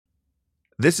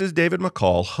This is David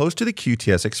McCall, host of the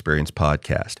QTS Experience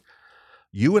podcast.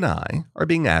 You and I are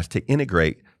being asked to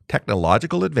integrate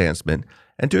technological advancement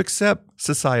and to accept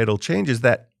societal changes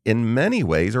that in many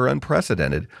ways are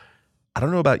unprecedented. I don't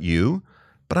know about you,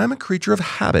 but I'm a creature of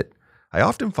habit. I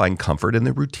often find comfort in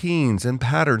the routines and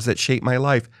patterns that shape my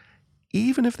life,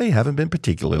 even if they haven't been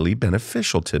particularly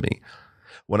beneficial to me.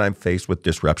 When I'm faced with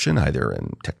disruption, either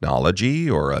in technology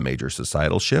or a major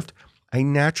societal shift, I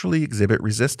naturally exhibit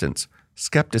resistance,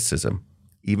 skepticism,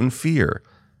 even fear.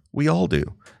 We all do,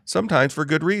 sometimes for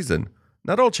good reason.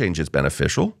 Not all change is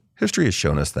beneficial. History has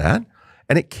shown us that,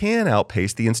 and it can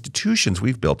outpace the institutions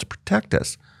we've built to protect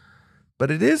us. But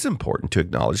it is important to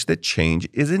acknowledge that change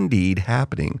is indeed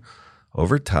happening.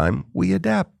 Over time, we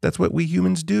adapt. That's what we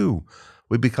humans do.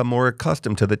 We become more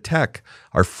accustomed to the tech.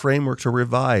 Our frameworks are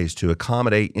revised to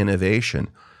accommodate innovation.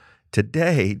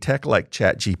 Today, tech like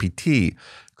ChatGPT,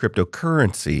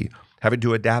 cryptocurrency, having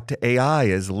to adapt to AI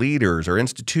as leaders or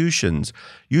institutions,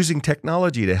 using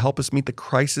technology to help us meet the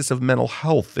crisis of mental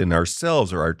health in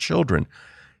ourselves or our children.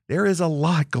 There is a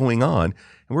lot going on,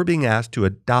 and we're being asked to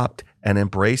adopt and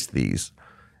embrace these.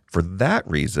 For that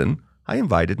reason, I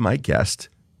invited my guest,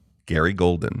 Garry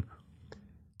Golden.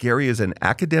 Garry is an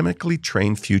academically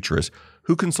trained futurist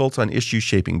who consults on issues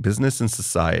shaping business and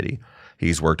society.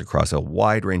 He's worked across a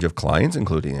wide range of clients,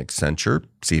 including Accenture,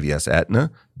 CVS Aetna,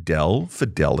 Dell,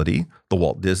 Fidelity, the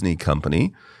Walt Disney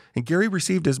Company. And Garry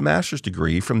received his master's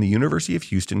degree from the University of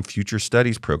Houston Future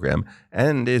Studies program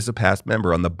and is a past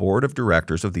member on the board of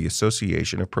directors of the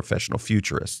Association of Professional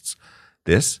Futurists.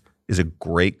 This is a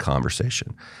great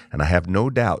conversation, and I have no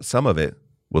doubt some of it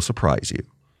will surprise you.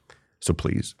 So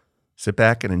please, sit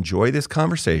back and enjoy this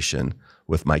conversation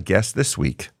with my guest this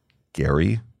week,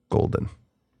 Garry Golden.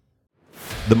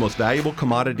 The most valuable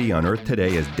commodity on earth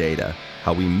today is data,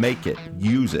 how we make it,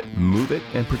 use it, move it,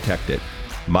 and protect it.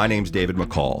 My name's David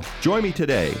McCall. Join me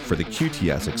today for the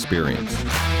QTS Experience.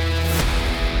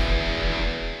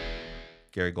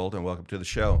 Garry Golden, welcome to the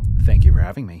show. Thank you for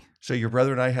having me. So your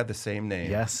brother and I had the same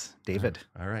name. Yes, David.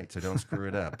 All right, so don't screw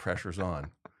it up. Pressure's on.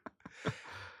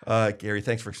 Garry,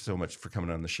 thanks so much for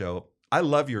coming on the show. I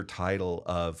love your title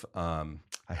of,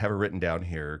 I have it written down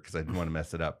here because I didn't want to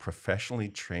mess it up, professionally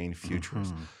trained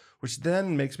futurist, which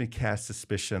then makes me cast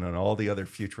suspicion on all the other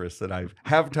futurists that I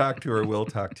have talked to or will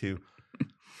talk to.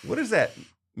 What does that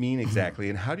mean exactly,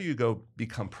 and how do you go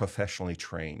become professionally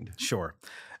trained? Sure.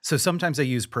 So sometimes I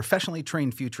use professionally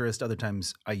trained futurist, other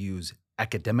times I use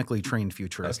academically trained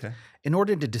futurist in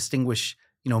order to distinguish,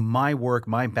 my work,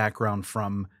 my background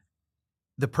from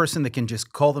the person that can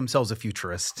just call themselves a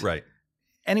futurist. Right.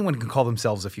 Anyone can call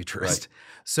themselves a futurist.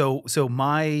 Right. So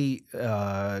my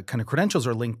kind of credentials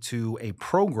are linked to a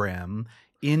program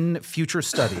in future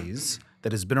studies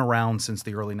that has been around since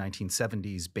the early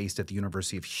 1970s based at the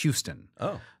University of Houston.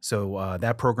 Oh. So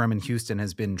that program in Houston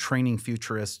has been training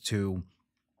futurists to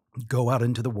go out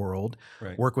into the world,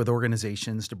 work with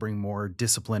organizations to bring more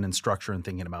discipline and structure in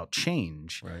thinking about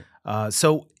change. Right.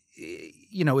 So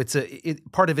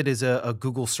part of it is a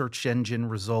Google search engine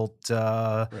result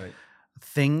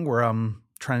thing where I'm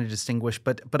trying to distinguish,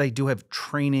 but I do have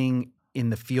training in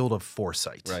the field of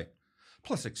foresight. Right.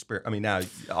 Plus experience. I mean, now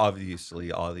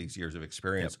obviously all these years of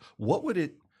experience. Yep.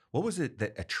 What was it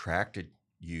that attracted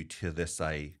you to this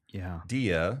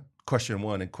idea? Question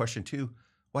one, and question two,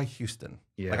 why Houston?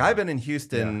 Yeah. Like I've been in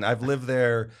Houston. I've lived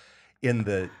there in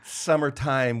the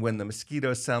summertime when the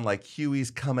mosquitoes sound like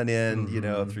Huey's coming in,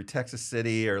 through Texas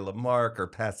City or Lamarck or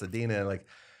Pasadena. Like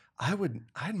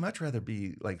I'd much rather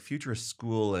be like futurist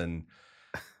school and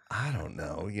I don't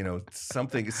know,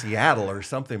 something Seattle or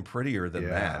something prettier than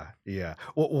that. Yeah.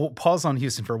 Well, we'll pause on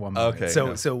Houston for one moment.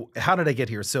 Okay. So how did I get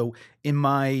here? So in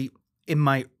my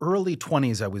early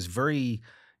 20s, I was very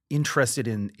interested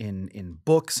in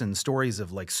books and stories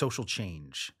of like social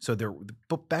change. So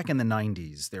back in the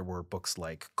 90s, there were books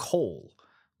like Coal.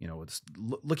 It's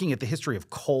looking at the history of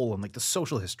coal and like the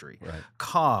social history. Right.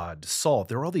 Cod, Salt.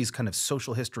 There were all these kind of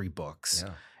social history books.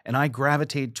 Yeah. And I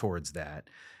gravitated towards that.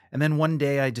 And then one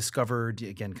day I discovered,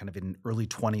 again, kind of in early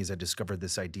 20s, I discovered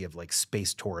this idea of like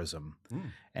space tourism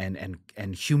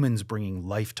and humans bringing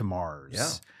life to Mars. Yeah.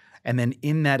 And then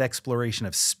in that exploration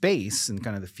of space and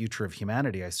kind of the future of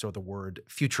humanity, I saw the word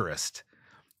futurist.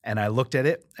 And I looked at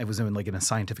it. I was in a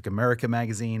Scientific American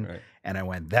magazine, and I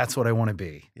went, that's what I want to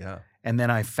be. Yeah. And then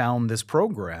I found this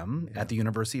program at the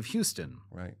University of Houston.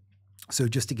 Right. So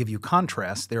just to give you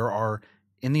contrast, there are,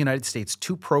 in the United States,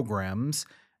 two programs,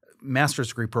 master's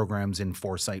degree programs in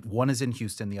foresight. One is in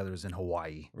Houston, the other is in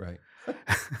Hawaii. Right.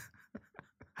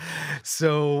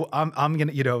 So I'm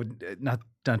gonna, not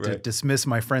to Right. dismiss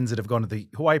my friends that have gone to the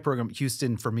Hawaii program.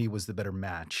 Houston for me was the better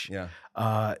match. Yeah.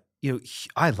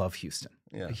 I love Houston.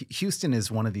 Yeah. Houston is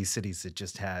one of these cities that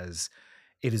just has.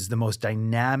 It is the most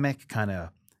dynamic kind of,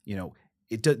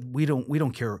 we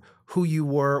don't care who you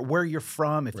were, where you're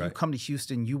from. If you Right. come to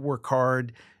Houston, you work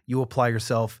hard, you apply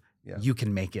yourself, Yeah. you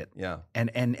can make it. Yeah.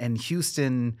 And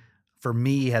Houston for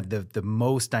me had the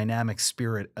most dynamic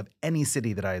spirit of any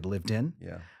city that I had lived in.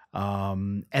 Yeah.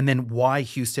 And then why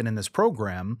Houston in this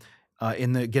program?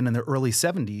 In the early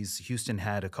 70s, Houston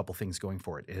had a couple things going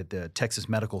for it. It had the Texas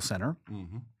Medical Center.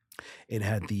 Mm-hmm. It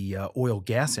had the oil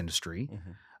gas industry,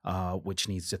 Mm-hmm. which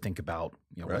needs to think about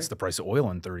what's Right. the price of oil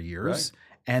in 30 years,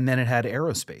 Right. and then it had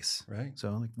aerospace. Right.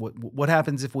 So like, what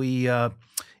happens if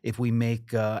we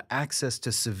make access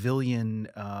to civilian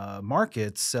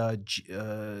markets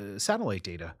satellite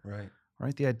data? Right.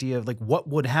 Right, the idea of like what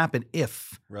would happen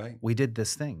if Right. we did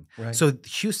this thing. Right. So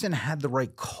Houston had the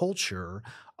right culture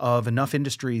of enough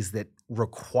industries that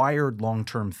required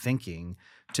long-term thinking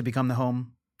to become the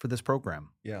home for this program.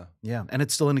 Yeah. Yeah, and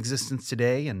it's still in existence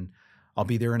today, and I'll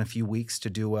be there in a few weeks to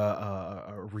do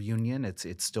a reunion.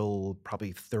 It's still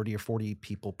probably 30 or 40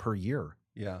 people per year.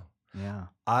 Yeah. Yeah.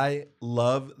 I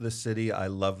love the city. I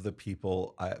love the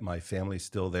people. My family's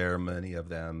still there, many of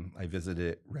them. I visit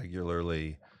it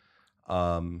regularly.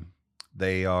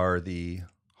 They are the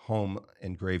home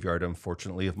and graveyard,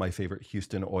 unfortunately, of my favorite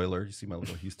Houston Oiler. You see my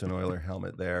little Houston Oiler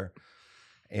helmet there.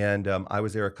 And I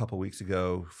was there a couple weeks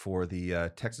ago for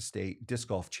the Texas State Disc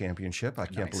Golf Championship. I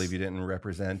can't Nice. believe you didn't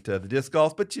represent the disc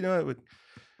golf, but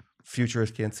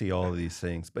futurists can't see all of these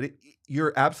things. But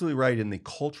you're absolutely right in the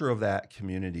culture of that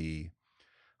community.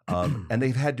 And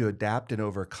they've had to adapt and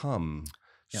overcome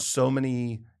Yep. so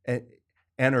many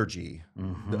energy.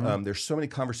 Mhm. There's so many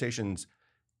conversations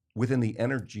within the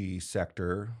energy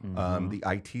sector, the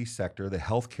IT sector, the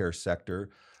healthcare sector,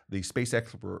 the space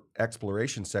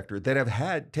exploration sector that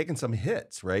have taken some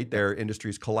hits, right? Their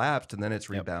industries collapsed and then it's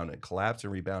rebounded, collapsed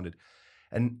and rebounded.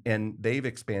 And they've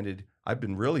expanded. I've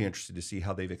been really interested to see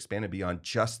how they've expanded beyond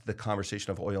just the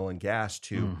conversation of oil and gas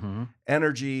to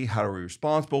energy. How are we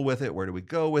responsible with it? Where do we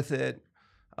go with it?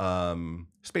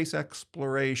 Space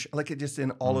exploration, like it just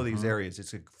in all of these areas.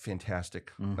 It's a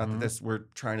fantastic. Not that we're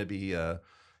trying to be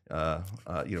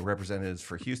representatives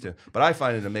for Houston, but I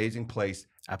find it an amazing place.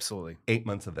 Absolutely. 8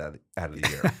 months of that out of the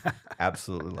year.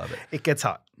 Absolutely love it. It gets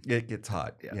hot. It gets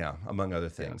hot. Yeah, among other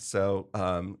things. So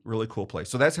really cool place.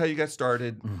 So that's how you got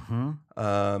started.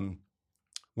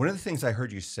 One of the things I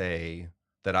heard you say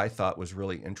that I thought was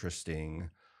really interesting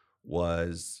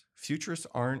was futurists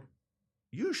aren't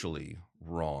usually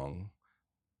wrong,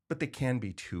 but they can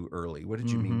be too early. What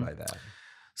did you mean by that?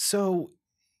 So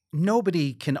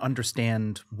nobody can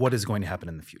understand what is going to happen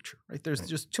in the future, right? There's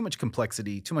just too much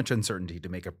complexity, too much uncertainty to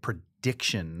make a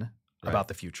prediction about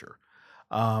the future.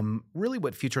 Really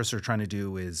what futurists are trying to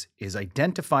do is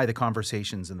identify the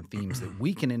conversations and the themes that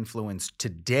we can influence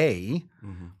today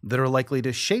that are likely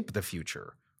to shape the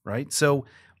future, right? So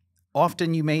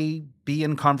often you may be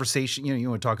in conversation, you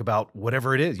want to talk about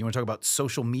whatever it is. You want to talk about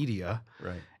social media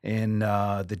in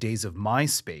the days of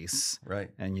MySpace.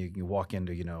 Right. And you walk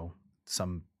into,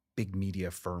 some big media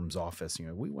firm's office,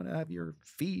 we want to have your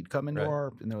feed come into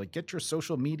and they're like, get your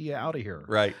social media out of here.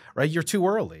 Right. You're too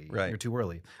early. Right. You're too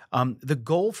early. The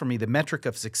goal for me, the metric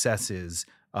of success is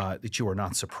that you are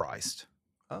not surprised.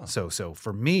 Oh. So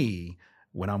for me,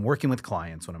 when I'm working with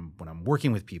clients, when I'm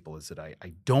working with people, is that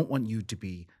I don't want you to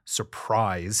be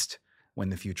surprised when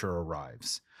the future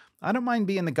arrives. I don't mind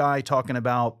being the guy talking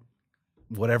about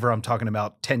whatever I'm talking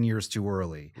about 10 years too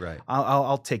early. Right.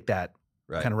 I'll take that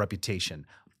kind of reputation.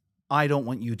 I don't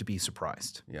want you to be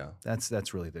surprised. Yeah.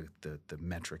 That's really the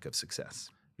metric of success.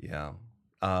 Yeah.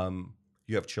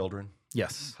 You have children?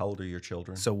 Yes. How old are your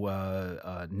children? So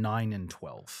 9 and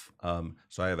 12.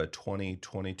 So I have a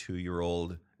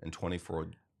 22-year-old and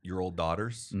 24-year-old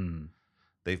daughters.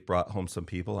 They've brought home some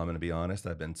people. I'm going to be honest.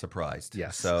 I've been surprised.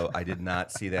 Yes. So I did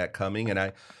not see that coming. And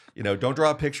I, don't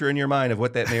draw a picture in your mind of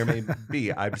what that may or may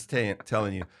be. I'm just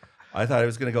telling you, I thought it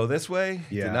was going to go this way.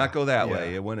 It did not go that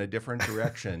way. It went a different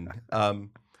direction.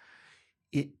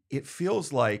 It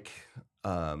feels like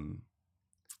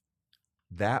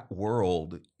that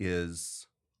world is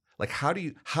like, how do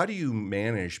you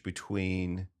manage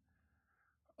between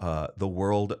the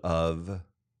world of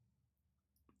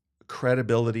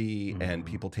credibility and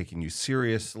people taking you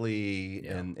seriously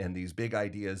and these big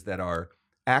ideas that are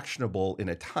actionable in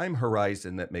a time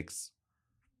horizon that makes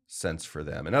sense for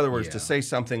them? In other words, to say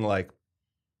something like,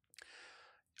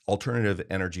 alternative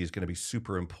energy is going to be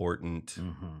super important.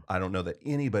 Mm-hmm. I don't know that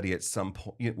anybody at some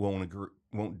point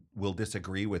will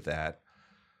disagree with that.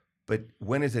 But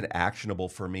when is it actionable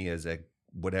for me as a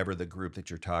whatever the group that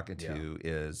you're talking to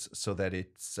is, so that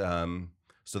it's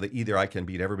so that either I can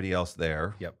beat everybody else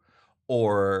there, Yep.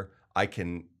 or I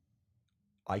can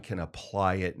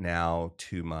apply it now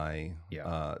to my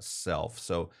self.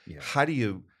 So how do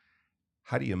you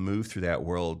move through that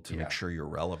world to make sure you're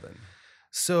relevant?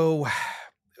 So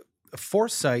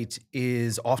foresight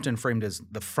is often framed as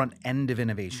the front end of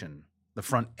innovation, the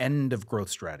front end of growth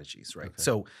strategies, right? Okay.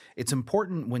 So it's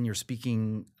important when you're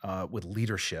speaking with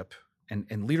leadership,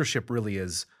 and leadership really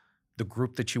is the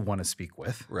group that you want to speak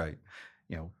with. Right.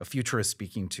 A futurist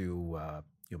speaking to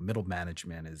middle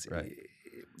management is Right.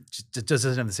 It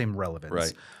doesn't have the same relevance.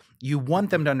 Right. You want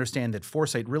them to understand that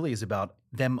foresight really is about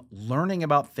them learning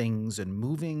about things and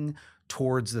moving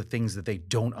towards the things that they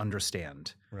don't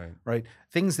understand. Right. Right.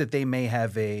 Things that they may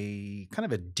have a kind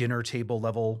of a dinner table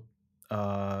level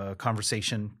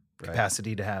conversation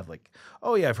capacity to have, like,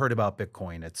 oh yeah, I've heard about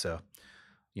Bitcoin. It's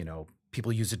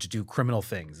people use it to do criminal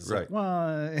things. It's like,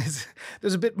 well,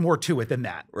 there's a bit more to it than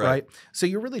that, right? So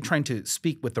you're really trying to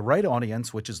speak with the right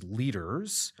audience, which is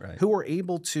leaders who are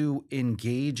able to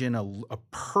engage in a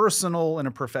personal and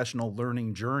a professional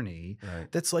learning journey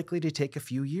that's likely to take a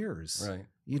few years. Right.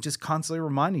 You're just constantly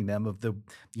reminding them of the,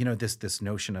 this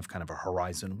notion of kind of a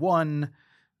horizon 1,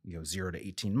 0 to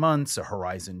 18 months. A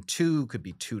horizon 2 could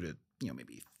be 2 to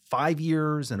maybe 5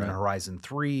 years, and then horizon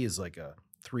 3 is like a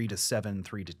 3 to 7,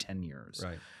 3 to 10 years.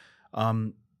 Right.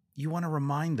 You want to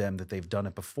remind them that they've done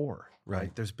it before.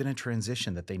 Right. There's been a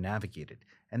transition that they navigated,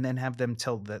 and then have them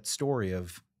tell that story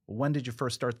of, when did you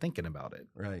first start thinking about it?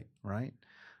 Right. Right.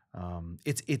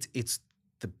 It's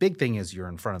the big thing is you're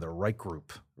in front of the right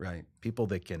group. Right. People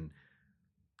that can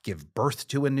give birth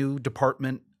to a new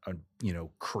department,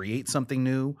 create something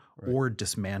new, or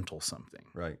dismantle something.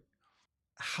 Right.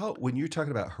 When you're talking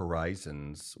about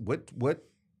horizons, what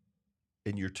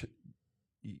and you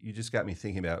just got me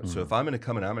thinking about, so if I'm going to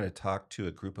come and I'm going to talk to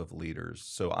a group of leaders,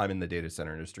 so I'm in the data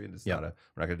center industry, and we're not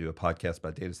going to do a podcast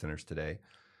about data centers today,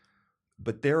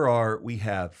 but we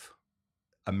have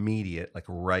immediate, like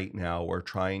right now, we're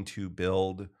trying to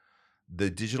build the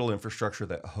digital infrastructure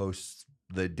that hosts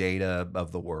the data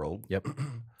of the world. Yep.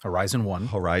 Horizon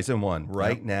 1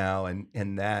 right now.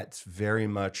 And that's very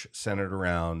much centered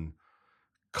around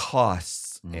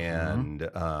costs and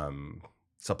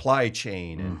supply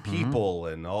chain and people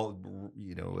and all,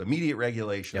 immediate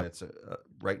regulation. It's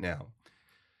right now.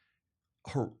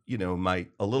 A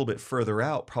little bit further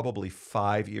out, probably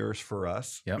 5 years for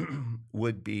us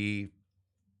would be,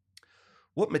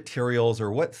 what materials or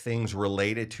what things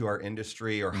related to our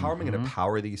industry, or how am I going to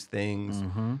power these things?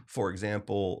 For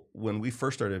example, when we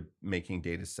first started making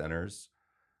data centers,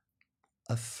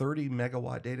 a 30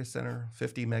 megawatt data center,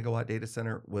 50 megawatt data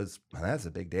center that's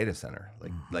a big data center.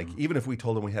 Like even if we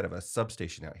told them we had a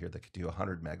substation out here that could do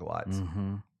 100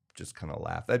 megawatts, just kind of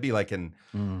laugh. That'd be like in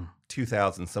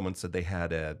 2000, someone said they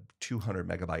had a 200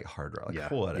 megabyte hard drive.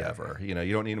 Like, whatever. You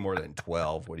don't need more than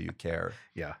 12. What do you care?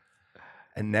 Yeah.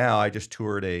 And now I just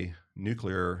toured a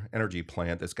nuclear energy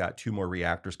plant that's got 2 more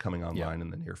reactors coming online in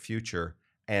the near future.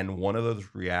 And one of those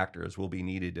reactors will be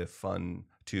needed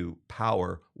to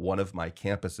power one of my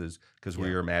campuses, because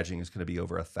we are imagining it's going to be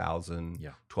over 1,000,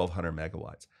 1,200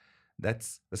 megawatts.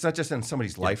 That's not just in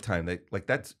somebody's lifetime.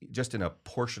 That's just in a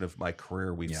portion of my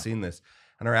career. We've seen this.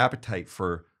 And our appetite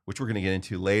for, which we're going to get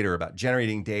into later, about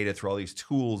generating data through all these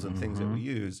tools and things that we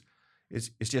use,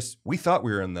 is just, we thought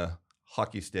we were in the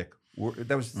hockey stick.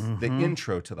 That was the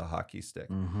intro to the hockey stick.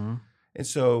 And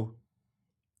so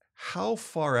how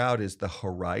far out is the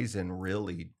horizon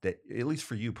really, that, at least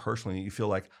for you personally, you feel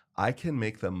like I can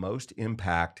make the most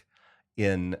impact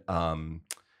in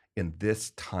this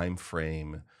time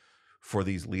frame for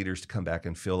these leaders to come back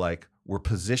and feel like we're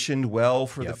positioned well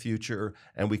for the future,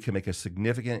 and we can make a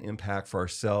significant impact for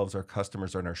ourselves, our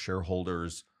customers, and our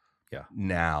shareholders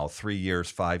now, 3 years,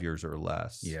 5 years or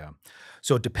less? Yeah.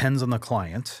 So it depends on the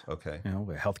client. Okay. A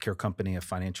healthcare company, a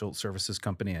financial services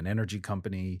company, an energy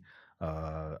company,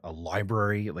 a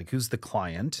library, like, who's the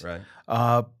client? Right.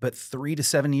 But 3 to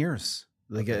 7 years.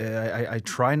 Like, I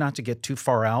try not to get too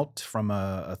far out from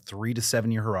a 3 to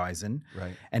 7 year horizon.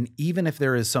 Right. And even if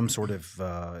there is some sort of,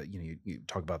 you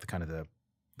talk about the kind of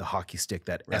the hockey stick,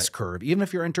 that S curve, even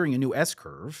if you're entering a new S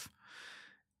curve,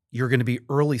 you're going to be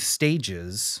early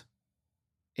stages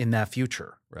in that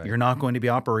future. Right. You're not going to be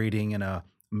operating in a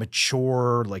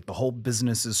mature, like the whole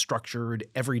business is structured,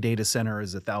 every data center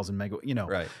is 1,000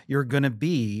 megawatt, you're going to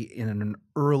be in an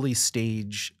early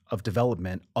stage of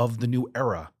development of the new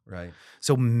era Right.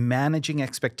 So managing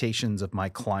expectations of my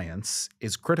clients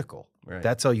is critical. Right.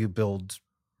 That's how you build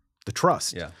the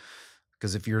trust. Yeah.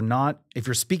 Because if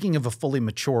you're speaking of a fully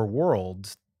mature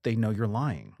world, they know you're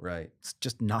lying. Right. It's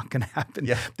just not going to happen.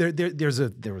 Yeah. There was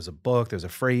a book, there's a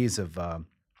phrase of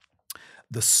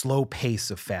the slow pace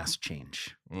of fast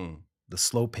change. Mm. The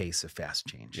slow pace of fast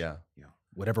change. Yeah.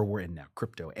 Whatever we're in now,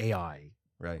 crypto, AI,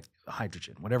 Right.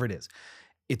 hydrogen, whatever it is,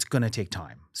 it's going to take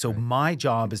time. So Right. my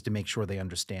job is to make sure they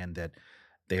understand the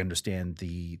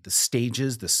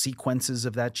stages, the sequences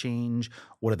of that change.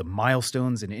 What are the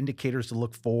milestones and indicators to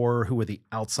look for? Who are the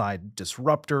outside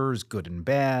disruptors, good and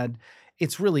bad?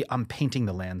 It's really, I'm painting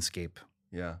the landscape.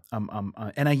 Yeah.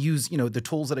 And I use, the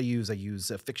tools that I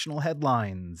use fictional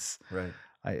headlines, Right.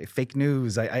 fake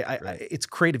news. Right. It's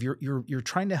creative. You're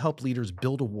trying to help leaders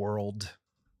build a world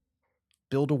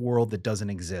that doesn't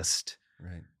exist.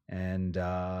 Right. And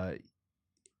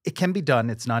it can be done.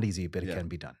 It's not easy, but it can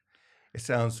be done. It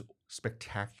sounds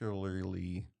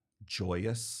spectacularly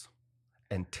joyous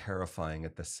and terrifying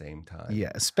at the same time.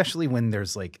 Yeah, especially when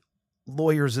there's like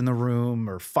lawyers in the room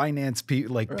or finance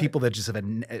people, like people that just have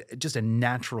a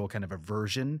natural kind of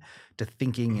aversion to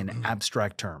thinking in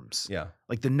abstract terms. Yeah.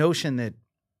 Like the notion that,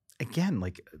 again,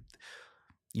 like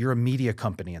you're a media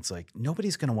company. It's like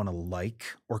nobody's going to want to like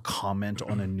or comment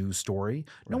on a news story.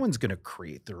 No one's going to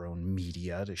create their own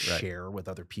media to share with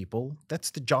other people.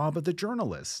 That's the job of the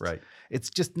journalist. Right. It's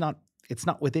just not. It's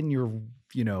not within your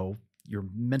your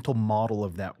mental model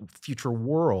of that future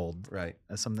world. Right.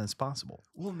 As something that's possible.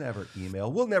 We'll never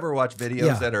email. We'll never watch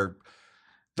videos that are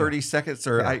 30 seconds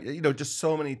or just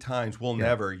so many times. We'll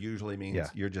never usually means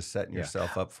you're just setting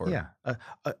yourself up for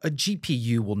a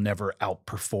GPU will never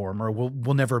outperform or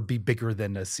will never be bigger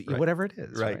than a C, whatever it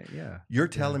is. Right. Yeah. You're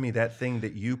telling me that thing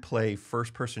that you play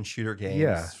first person shooter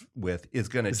games with is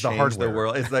going to change the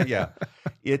world. It's like,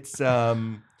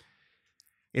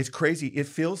 it's crazy. It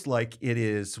feels like it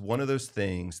is one of those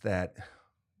things that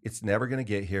it's never going to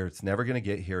get here. It's never going to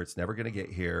get here. It's never going to get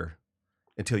here.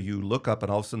 Until you look up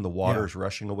and all of a sudden the water's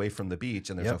rushing away from the beach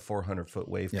and there's a 400-foot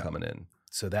wave coming in.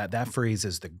 So that phrase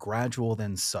is the gradual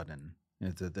then sudden.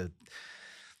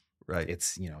 Right.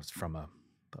 It's it's from a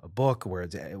book where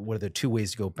what are the two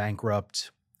ways to go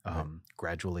bankrupt?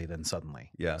 Gradually then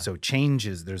suddenly. Yeah. So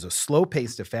there's a slow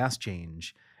pace to fast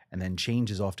change, and then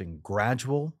change is often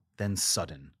gradual then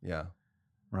sudden. Yeah.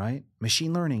 Right?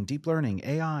 Machine learning, deep learning,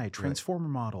 AI, transformer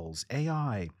models,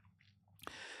 AI.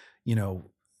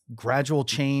 Gradual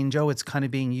change, it's kind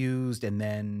of being used. And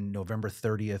then November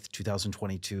 30th,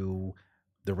 2022,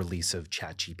 the release of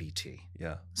ChatGPT.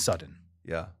 Yeah. Sudden.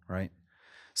 Yeah. Right?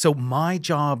 So my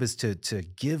job is to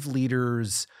give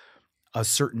leaders a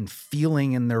certain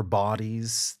feeling in their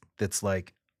bodies that's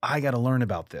like, I got to learn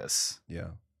about this.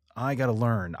 Yeah. I got to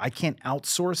learn. I can't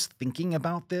outsource thinking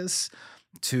about this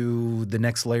to the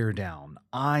next layer down.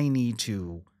 I need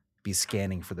to be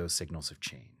scanning for those signals of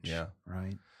change. Yeah.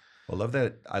 Right? Well,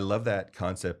 I love that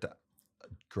concept,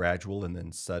 gradual and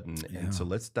then sudden. Yeah. And so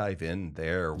let's dive in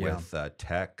there with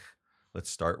tech. Let's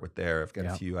start with there. I've got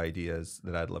a few ideas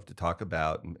that I'd love to talk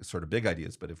about, and sort of big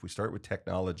ideas. But if we start with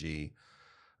technology,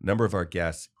 a number of our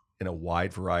guests in a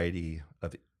wide variety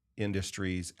of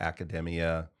industries,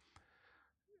 academia,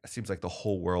 it seems like the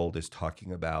whole world is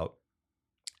talking about,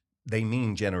 they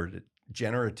mean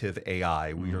generative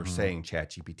AI. We are saying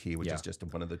ChatGPT, which is just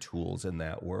one of the tools in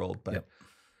that world. But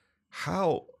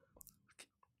how,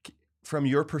 from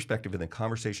your perspective in the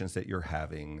conversations that you're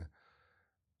having,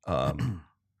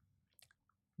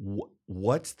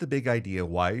 what's the big idea?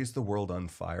 Why is the world on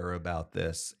fire about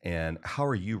this? And how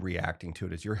are you reacting to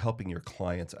it as you're helping your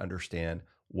clients understand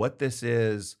what this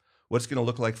is, what it's going to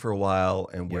look like for a while,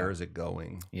 and where is it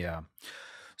going? Yeah.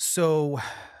 So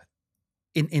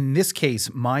in this case,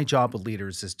 my job with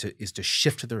leaders is to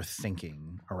shift their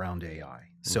thinking around AI.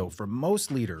 So for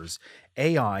most leaders,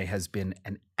 AI has been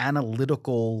an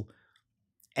analytical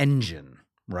engine,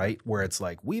 right? Where it's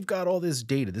like, we've got all this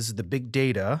data. This is the big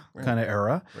data kind of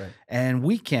era. Right. And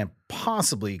we can't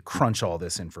possibly crunch all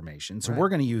this information. So we're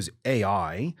going to use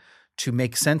AI to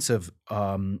make sense of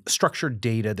structured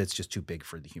data that's just too big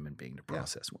for the human being to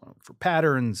process. Well, for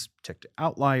patterns, detect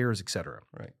outliers, et cetera.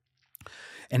 Right.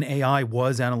 And AI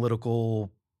was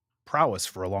analytical prowess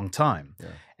for a long time. Yeah.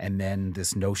 And then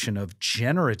this notion of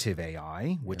generative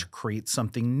AI, which creates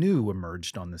something new,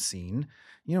 emerged on the scene.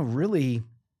 Really,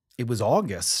 it was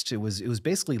August. It was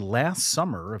basically last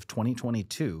summer of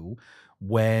 2022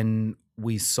 when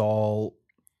we saw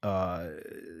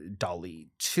DALL-E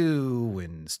 2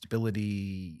 and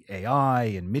Stability AI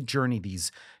and Midjourney,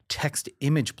 these text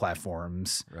image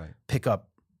platforms pick up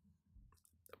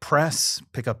press,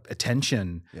 pick up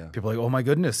attention. Yeah. People are like, oh my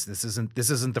goodness, this isn't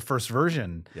the first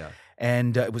version. Yeah.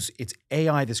 And it's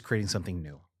AI that's creating something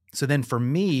new. So then for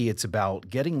me, it's about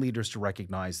getting leaders to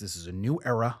recognize this is a new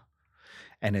era,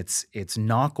 and it's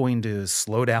not going to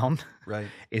slow down. Right.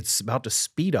 It's about to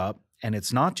speed up, and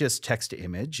it's not just text to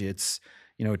image. It's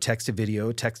text to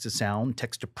video, text to sound,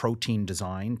 text to protein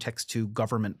design, text to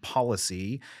government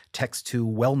policy, text to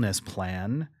wellness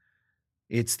plan.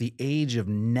 It's the age of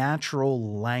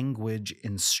natural language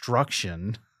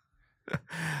instruction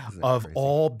of crazy?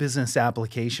 all business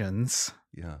applications.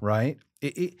 Yeah. Right?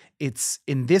 It's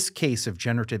in this case of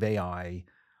generative AI,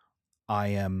 I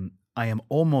am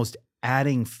almost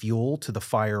adding fuel to the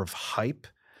fire of hype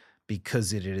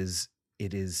because it's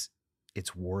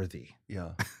worthy.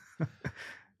 Yeah.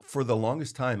 For the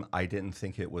longest time, I didn't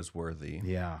think it was worthy.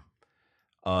 Yeah.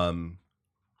 And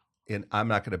I'm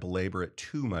not going to belabor it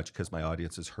too much because my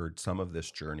audience has heard some of this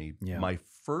journey. Yeah. My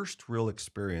first real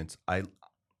experience, I've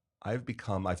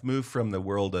moved from the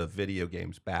world of video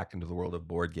games back into the world of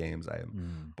board games. I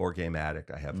am a board game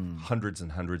addict. I have hundreds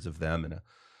and hundreds of them and a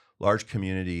large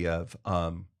community of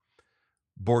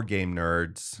board game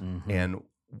nerds. And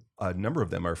a number of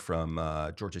them are from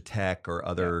Georgia Tech or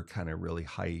other kind of really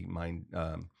high mind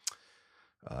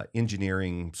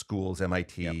engineering schools,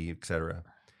 MIT, et cetera.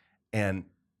 And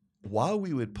while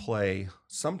we would play,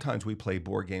 sometimes we play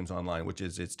board games online,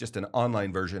 it's just an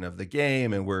online version of the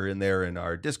game, and we're in there in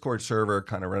our Discord server,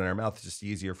 kind of running our mouth. It's just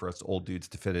easier for us old dudes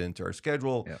to fit it into our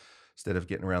schedule instead of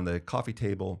getting around the coffee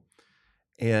table.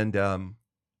 And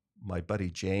my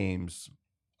buddy James,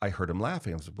 I heard him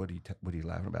laughing. I was like, what are you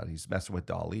laughing about? He's messing with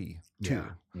DALL-E too.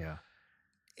 Yeah.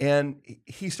 And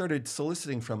he started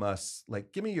soliciting from us,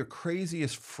 like, give me your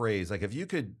craziest phrase. Like if you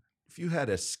had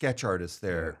a sketch artist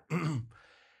there. And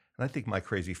I think my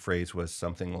crazy phrase was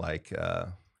something like,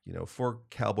 4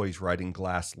 cowboys riding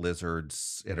glass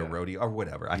lizards at a rodeo or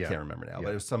whatever. I can't remember now,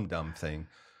 but it was some dumb thing.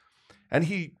 And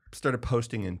he started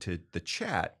posting into the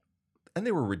chat, and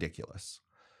they were ridiculous.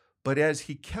 But as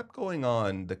he kept going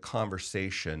on the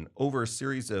conversation over a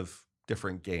series of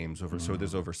different games, so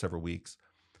there's over several weeks,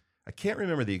 I can't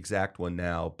remember the exact one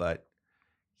now, but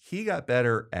he got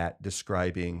better at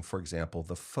describing, for example,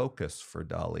 the focus for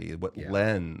DALL-E, what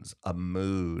lens, a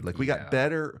mood. Like we got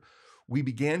better. We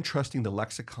began trusting the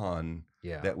lexicon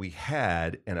that we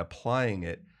had and applying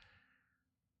it.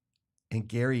 And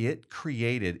Garry, it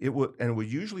would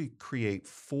usually create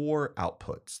 4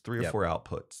 outputs, 3 or 4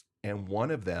 outputs. And one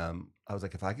of them, I was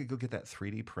like, if I could go get that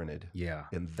 3D printed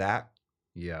in that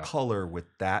color with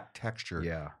that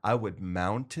texture, I would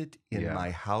mount it in my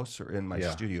house or in my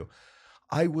studio.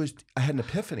 I had an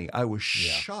epiphany. I was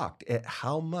shocked at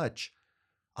how much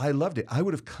I loved it. I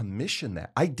would have commissioned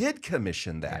that. I did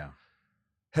commission that. Yeah.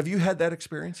 Have you had that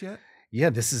experience yet? Yeah,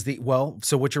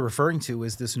 so what you're referring to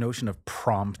is this notion of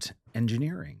prompt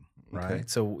engineering, right? Okay.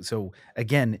 So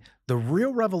again, the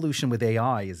real revolution with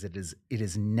AI is it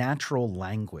is natural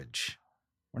language.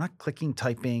 We're not clicking,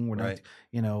 typing, we're not,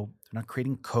 we're not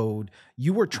creating code.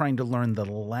 You are trying to learn the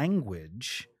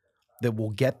language that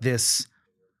will get this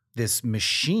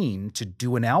machine to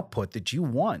do an output that you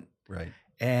want. Right.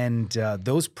 And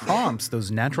those prompts,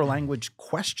 those natural language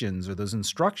questions or those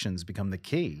instructions become the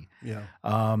key. Yeah.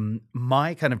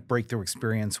 My kind of breakthrough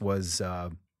experience was,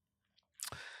 it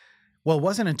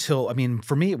wasn't until,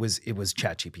 for me, it was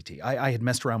ChatGPT. I had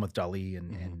messed around with DALL-E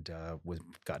and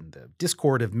gotten the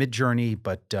Discord of Midjourney,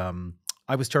 but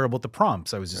I was terrible at the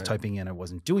prompts. I was just typing in. I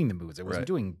wasn't doing the moods. I wasn't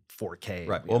doing 4K.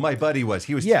 Right. Well, my buddy was.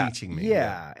 He was teaching me.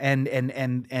 Yeah. And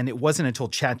it wasn't until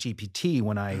ChatGPT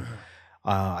when I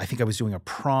think I was doing a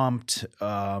prompt. It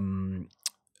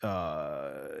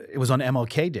was on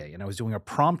MLK Day, and I was doing a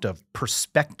prompt of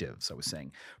perspectives. I was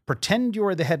saying, pretend you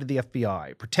are the head of the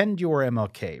FBI. Pretend you are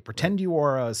MLK. Pretend you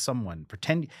are someone.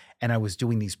 And I was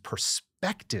doing these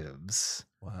perspectives.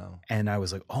 Wow. And I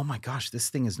was like, oh my gosh,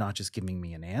 this thing is not just giving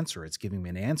me an answer. It's giving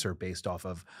me an answer based off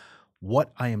of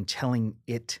what I am telling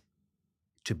it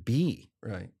to be.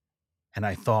 Right. And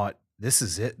I thought, this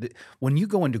is it. When you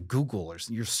go into Google or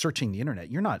you're searching the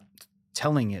internet, you're not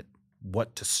telling it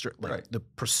what to search, the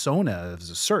persona of a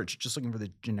search, just looking for the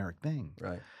generic thing.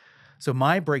 Right. So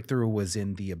my breakthrough was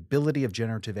in the ability of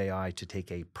generative AI to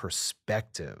take a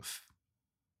perspective.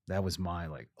 That was my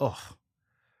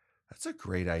That's a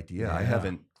great idea.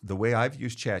 Yeah. The way I've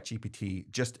used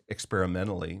ChatGPT just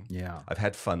experimentally. Yeah. I've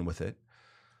had fun with it,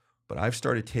 but I've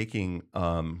started taking,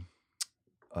 I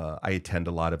attend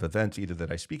a lot of events either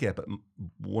that I speak at, but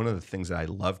one of the things that I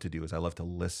love to do is I love to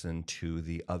listen to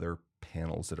the other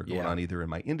panels that are going on either in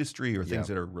my industry or things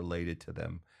that are related to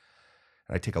them.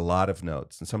 And I take a lot of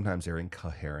notes, and sometimes they're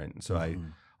incoherent. And so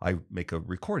I make a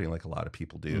recording like a lot of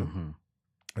people do. Mm-hmm.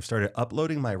 I've started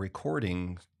uploading my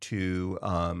recording to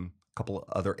a couple of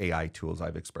other AI tools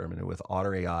I've experimented with,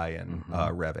 Otter AI and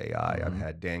Rev AI. I've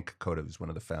had Dan Kokoda, who's one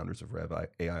of the founders of Rev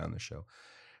AI, on the show.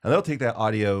 And they'll take that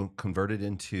audio, convert it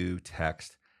into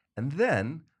text, and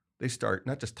then they start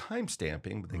not just time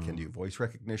stamping, but they can do voice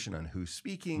recognition on who's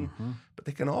speaking, but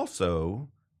they can also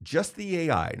just the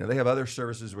AI. Now, they have other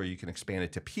services where you can expand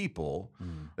it to people.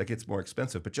 That gets more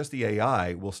expensive, but just the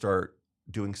AI will start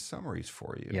doing summaries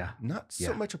for you. Yeah. Not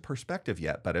so much a perspective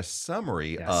yet, but a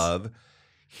summary Yes. of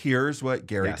here's what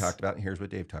Garry Yes. talked about and here's what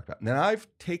Dave talked about. Now, I've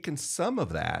taken some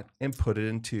of that and put it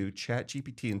into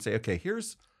ChatGPT and say, okay,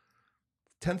 here's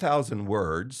 10,000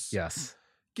 words. Yes.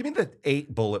 Give me the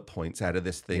 8 bullet points out of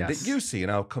this thing Yes. that you see,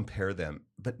 and I'll compare them.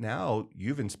 But now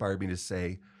you've inspired me to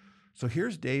say, so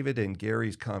here's David and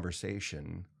Gary's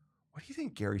conversation. What do you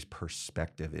think Gary's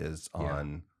perspective is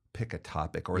on pick a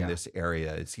topic or in this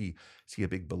area? Is he a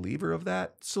big believer of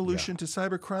that solution to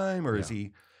cybercrime, or is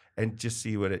he, and just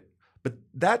see what it, but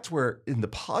that's where, in the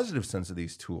positive sense of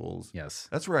these tools,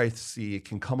 that's where I see it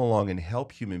can come along and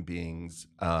help human beings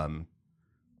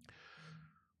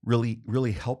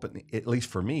really help it, at least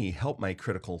for me, help my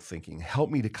critical thinking, help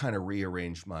me to kind of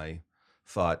rearrange my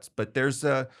thoughts. But there's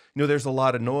there's a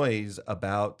lot of noise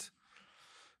about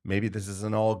maybe this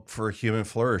isn't all for human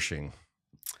flourishing.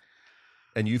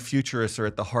 And you futurists are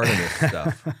at the heart of this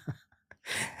stuff.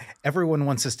 Everyone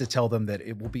wants us to tell them that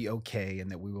it will be okay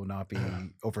and that we will not be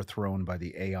overthrown by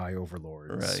the AI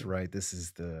overlords, right? This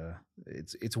is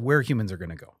it's where humans are going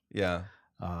to go. Yeah.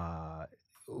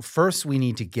 First, we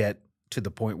need to get to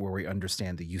the point where we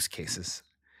understand the use cases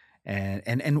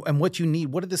and what you need.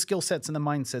 What are the skill sets and the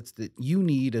mindsets that you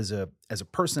need as a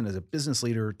person, as a business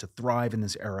leader, to thrive in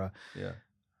this era? Yeah.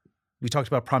 We talked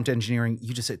about prompt engineering.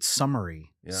 You just said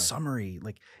summary. Yeah. Summary.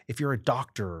 Like if you're a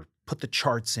doctor, put the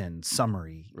charts in.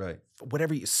 Summary. Right.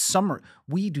 Whatever summary.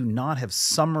 We do not have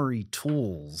summary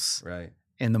tools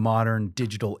in the modern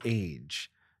digital age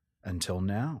until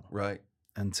now. Right.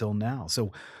 Until now.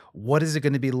 So what is it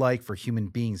going to be like for human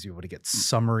beings to be able to get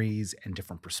summaries and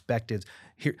different perspectives?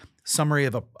 Here, summary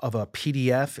of a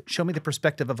PDF. Show me the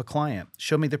perspective of a client.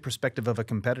 Show me the perspective of a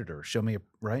competitor. Show me,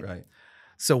 right?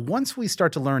 So once we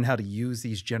start to learn how to use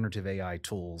these generative AI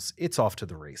tools, it's off to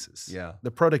the races. Yeah. The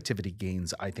productivity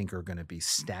gains, I think, are going to be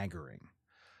staggering.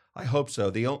 I hope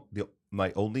so.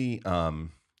 My only,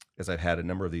 as I've had a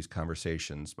number of these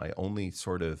conversations, my only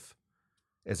sort of,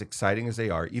 as exciting as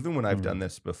they are, even when I've done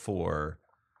this before,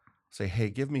 say, hey,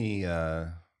 give me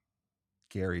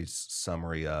Gary's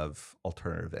summary of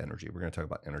alternative energy. We're going to talk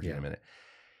about energy in a minute.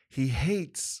 He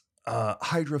hates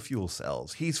hydrofuel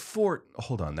cells. He's for,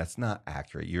 hold on, that's not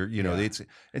accurate.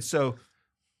 And so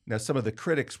now some of the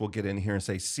critics will get in here and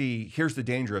say, see, here's the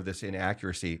danger of this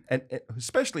inaccuracy. And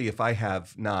especially if I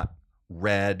have not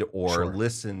read or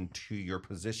listened to your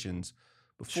positions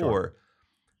before.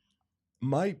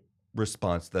 My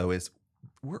response, though, is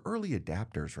we're early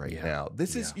adapters now.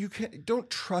 This is, don't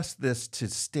trust this to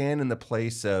stand in the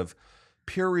place of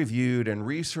peer-reviewed and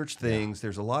researched things.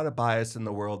 There's a lot of bias in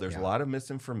the world. There's a lot of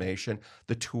misinformation.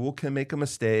 The tool can make a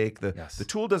mistake. The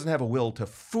tool doesn't have a will to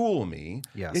fool me.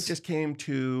 It just came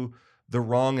to the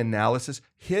wrong analysis.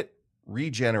 Hit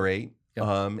regenerate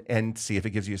and see if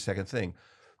it gives you a second thing.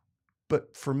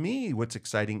 But for me, what's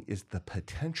exciting is the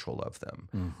potential of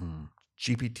them.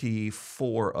 GPT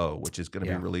 4.0, which is going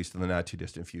to be released in the not too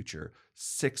distant future,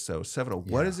 6.0,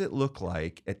 7.0. What does it look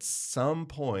like at some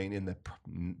point in the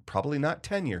probably not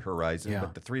 10-year horizon,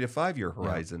 but the 3 to 5 year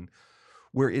horizon,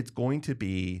 where it's going to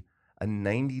be a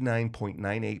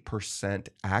 99.98%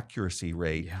 accuracy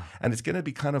rate. And it's going to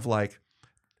be kind of like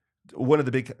one of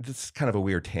the big, this is kind of a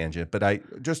weird tangent, but I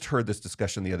just heard this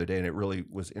discussion the other day and it really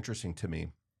was interesting to me.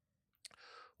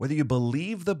 Whether you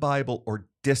believe the Bible or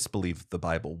disbelieve the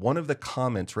Bible, one of the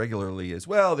comments regularly is,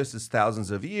 well, this is thousands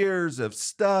of years of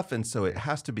stuff, and so it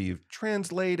has to be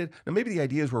translated. Now, maybe the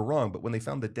ideas were wrong, but when they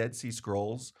found the Dead Sea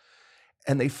Scrolls,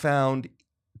 and they found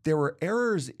there were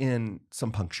errors in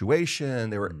some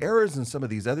punctuation, there were errors in some of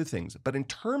these other things, but in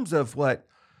terms of what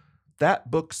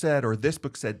that book said or this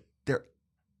book said, they're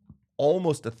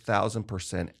almost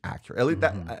 1,000% accurate. At least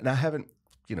that, and I haven't,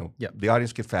 the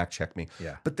audience could fact check me.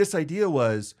 But this idea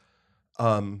was,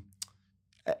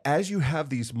 as you have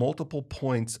these multiple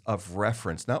points of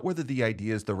reference, not whether the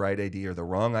idea is the right idea or the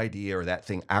wrong idea or that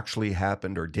thing actually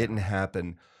happened or didn't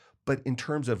happen, but in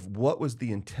terms of what was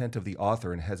the intent of the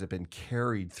author and has it been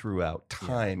carried throughout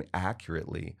time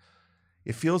accurately,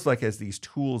 it feels like as these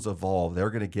tools evolve, they're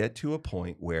going to get to a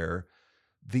point where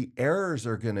the errors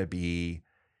are going to be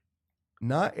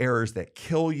not errors that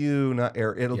kill you,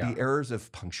 it'll Yeah. be errors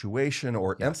of punctuation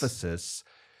or Yes. emphasis.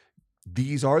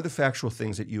 These are the factual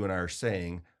things that you and I are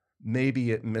saying.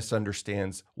 Maybe it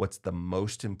misunderstands what's the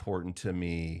most important to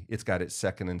me. It's got it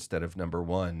second instead of number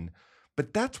one.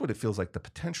 But that's what it feels like the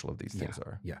potential of these things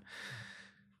are. Yeah.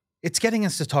 It's getting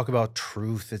us to talk about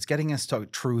truth. It's getting us to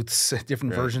talk truths,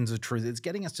 different Right. versions of truth. It's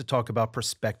getting us to talk about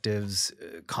perspectives,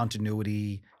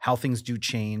 continuity, how things do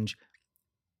change.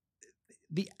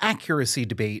 The accuracy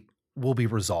debate will be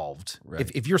resolved.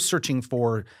 Right. If you're searching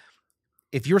for,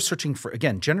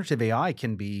 again, generative AI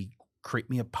can be create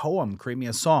me a poem, create me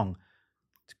a song.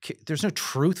 There's no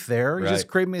truth there. You just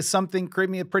Right. create me something, create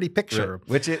me a pretty picture. Right.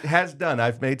 Which it has done.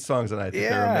 I've made songs and I think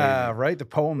they're Yeah, amazing. right. The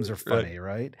poems are funny,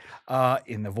 right?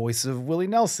 In the voice of Willie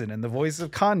Nelson, in the voice of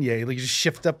Kanye, like you just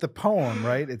shift up the poem,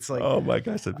 right? It's like, Oh my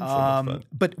gosh, that'd be so much fun.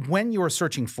 But when you're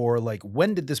searching for, like,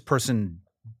 when did this person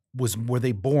were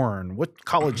they born? What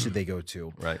college did they go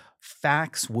to? Right.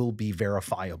 Facts will be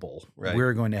verifiable. Right.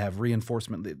 We're going to have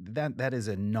reinforcement. That is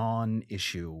a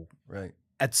non-issue Right.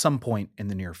 at some point in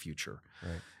the near future.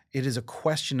 Right. It is a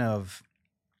question of,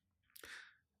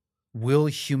 will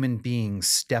human beings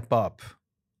step up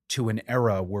to an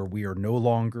era where we are no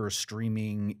longer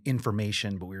streaming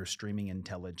information, but we are streaming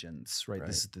intelligence, right? Right.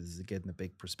 This is again the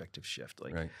big perspective shift.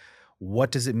 Like, Right. what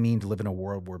does it mean to live in a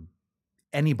world where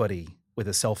anybody with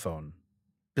a cell phone,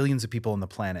 billions of people on the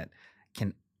planet,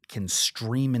 can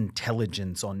stream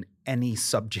intelligence on any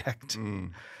subject?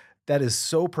 Mm. That is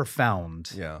so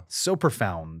profound. Yeah. So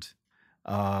profound.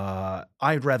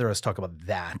 I'd rather us talk about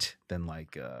that than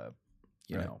like, you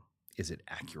Right. know, is it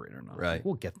accurate or not? Right.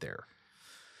 We'll get there.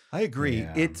 I agree.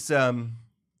 Yeah.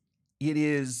 It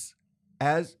is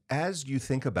as you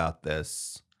think about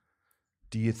this,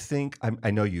 do you think,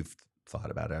 I know you've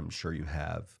thought about it, I'm sure you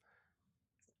have,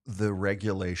 the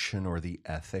regulation or the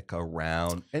ethic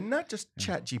around, and not just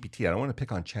Chat GPT. I don't want to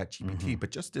pick on Chat GPT, but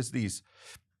just as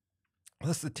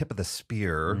that's the tip of the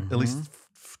spear, at least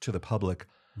to the public,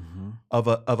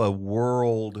 of a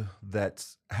world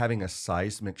that's having a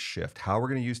seismic shift. How we're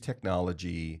going to use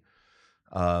technology,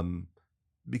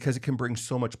 because it can bring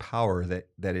so much power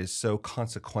that is so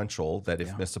consequential that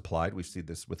if misapplied, we see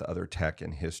this with other tech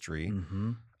in history,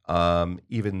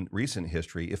 even recent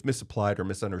history, if misapplied or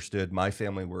misunderstood. My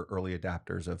family were early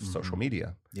adapters of social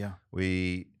media. Yeah.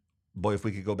 If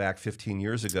we could go back 15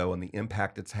 years ago and the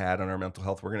impact it's had on our mental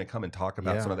health, we're going to come and talk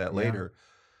about some of that later.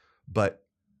 But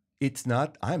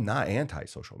I'm not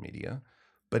anti-social media,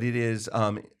 but it is,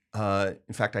 in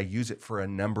fact, I use it for a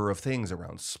number of things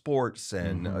around sports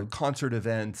and concert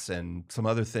events and some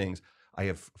other things. I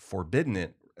have forbidden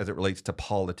it as it relates to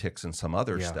politics and some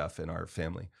other stuff in our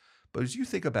family. But as you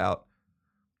think about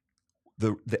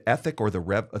the ethic or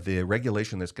the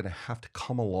regulation that's going to have to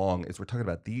come along, as we're talking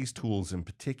about these tools in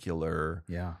particular,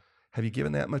 have you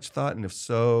given that much thought? And if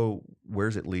so,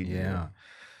 where's it leading you?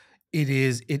 It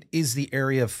is the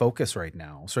area of focus right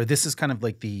now. So this is kind of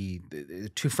like the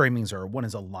two framings are, one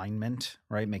is alignment,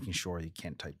 right? Making sure you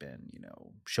can't type in,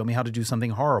 show me how to do something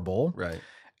horrible. Right.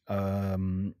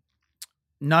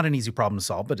 Not an easy problem to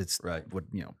solve, but it's what,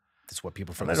 that's what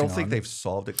people focus on. I don't think they've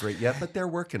solved it great yet, but they're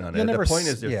working on it. The point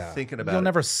is they're thinking about it. You'll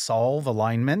never solve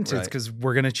alignment. It's because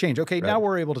we're going to change. Okay, now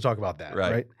we're able to talk about that,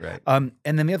 right? And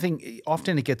then the other thing,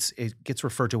 often it gets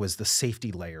referred to as the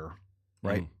safety layer,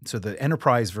 right? So the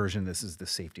enterprise version, this is the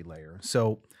safety layer.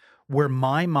 So where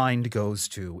my mind goes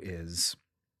to is,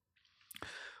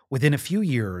 within a few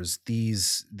years,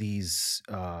 these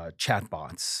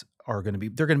chatbots they're going to be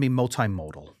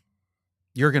multimodal.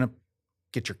 You're going to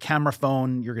get your camera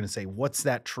phone. You're going to say, "What's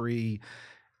that tree?"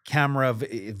 Camera,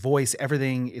 voice,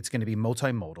 everything. It's going to be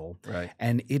multimodal, right?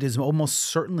 And it is almost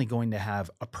certainly going to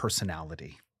have a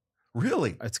personality.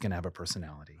 Really? It's going to have a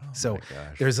personality. Oh so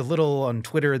there's a little on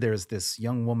Twitter. There's this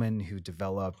young woman who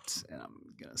developed, and I'm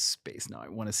going to space now. I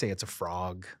want to say it's a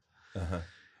frog.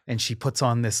 And she puts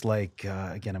on this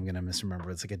again, I'm going to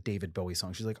misremember. It's like a David Bowie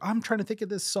song. She's like, I'm trying to think of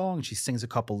this song. She sings a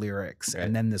couple lyrics. Right.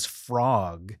 And then this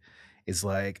frog is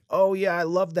like, oh yeah, I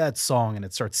love that song. And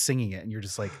it starts singing it. And you're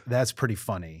just like, that's pretty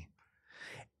funny.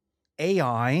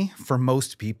 AI, for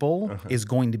most people, is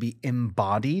going to be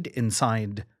embodied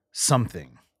inside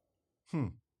something.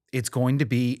 It's going to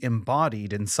be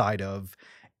embodied inside of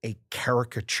a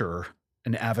caricature,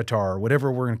 an avatar,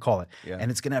 whatever we're going to call it. And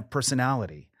it's going to have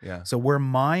personality. So where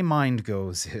my mind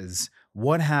goes is,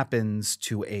 what happens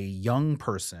to a young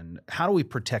person? How do we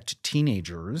protect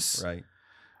teenagers?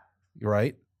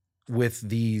 Right? With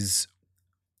these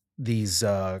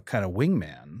kind of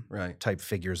wingman type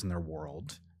figures in their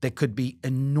world. that could be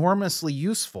enormously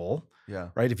useful. Yeah.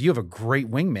 Right. If you have a great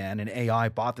wingman, an AI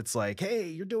bot that's like, hey,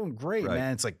 you're doing great, Right.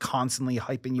 man. It's like constantly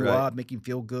hyping you Right. up, making you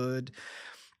feel good.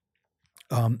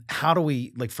 How do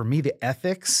we, like, for me, the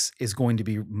ethics is going to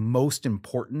be most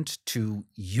important to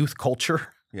youth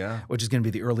culture, Yeah. which is going to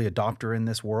be the early adopter in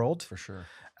this world. For sure.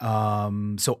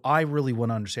 So I really want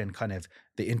to understand kind of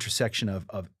the intersection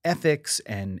of ethics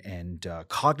and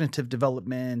cognitive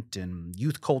development and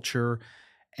youth culture,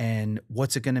 and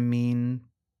what's it going to mean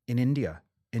in India,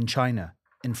 in China,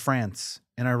 in France,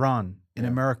 in Iran, in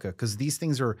America, because these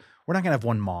things we're not going to have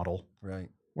one model. Right.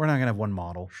 We're not going to have one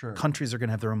model. Sure. Countries are going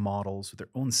to have their own models with their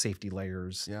own safety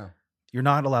layers. Yeah. You're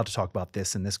not allowed to talk about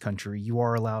this in this country. You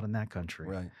are allowed in that country.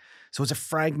 Right. So it's a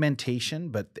fragmentation,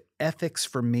 but the ethics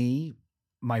for me,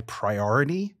 my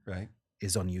priority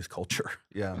is on youth culture.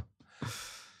 Yeah.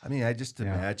 I mean, I just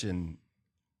imagine,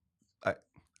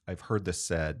 I've heard this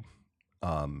said,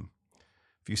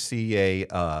 if you see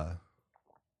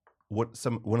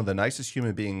one of the nicest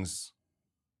human beings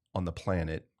on the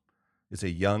planet is a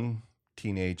young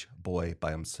teenage boy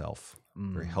by himself.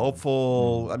 Very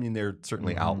helpful. I mean, they're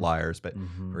certainly outliers, but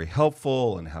very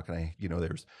helpful. And how can I,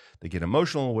 they get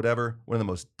emotional, whatever. One of the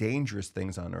most dangerous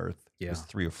things on earth is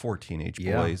 3 or 4 teenage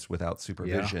boys without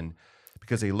supervision,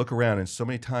 because they look around and so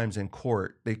many times in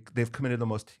court, they've committed the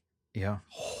most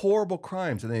horrible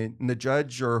crimes. And the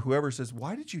judge or whoever says,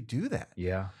 why did you do that?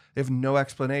 Yeah. They have no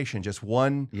explanation. Just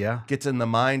one gets in the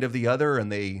mind of the other, and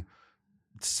they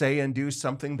say and do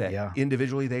something that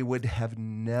individually they would have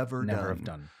never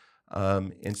done.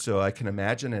 And so I can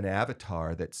imagine an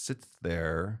avatar that sits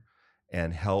there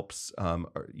and helps, I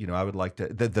would like to,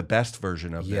 the best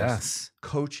version of this,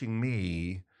 coaching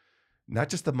me, not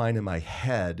just the mind in my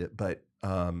head, but,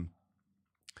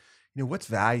 what's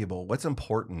valuable, what's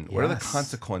important, what are the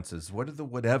consequences, what are the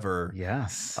whatever.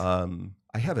 Yes.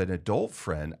 I have an adult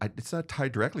friend, it's not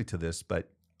tied directly to this, but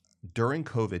during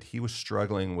COVID, he was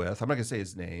struggling with, I'm not going to say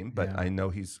his name, but I know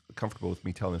he's comfortable with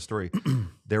me telling the story.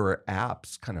 There were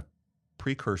apps, kind of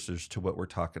precursors to what we're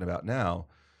talking about now.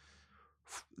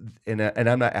 And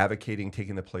I'm not advocating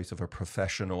taking the place of a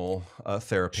professional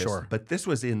therapist, but this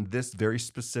was in this very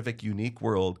specific, unique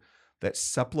world that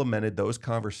supplemented those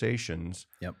conversations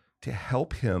to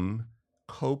help him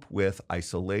cope with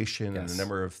isolation and a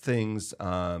number of things.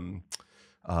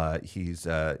 He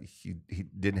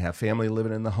didn't have family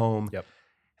living in the home,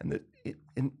 and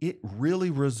it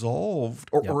really resolved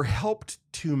or helped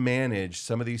to manage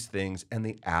some of these things. And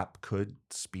the app could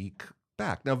speak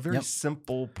back. Now, very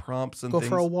simple prompts and go things.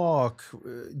 for a walk.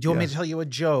 Do you want me to tell you a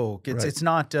joke? It's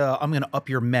not. I'm going to up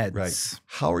your meds. Right.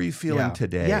 How are you feeling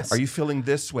today? Yes. Are you feeling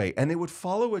this way? And they would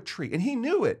follow a tree, and he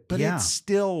knew it, but it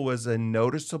still was a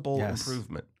noticeable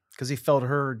improvement because he felt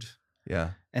heard.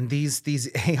 Yeah. And these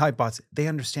AI bots, they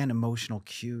understand emotional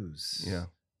cues. Yeah.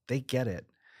 They get it.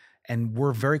 And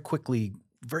we're very quickly,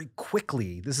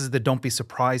 this is the don't be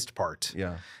surprised part.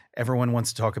 Yeah. Everyone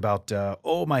wants to talk about,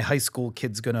 my high school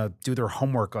kid's going to do their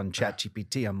homework on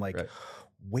ChatGPT. I'm like,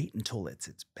 wait until it's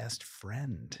its best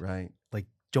friend. Right. Like,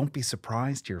 don't be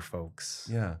surprised here, folks.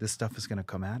 Yeah. This stuff is going to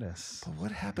come at us. But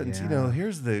what happens,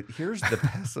 here's the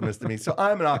pessimist in me. So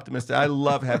I'm an optimist. I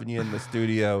love having you in the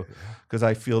studio because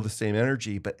I feel the same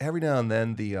energy. But every now and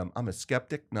then I'm a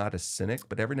skeptic, not a cynic,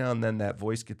 but every now and then that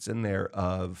voice gets in there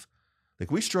of,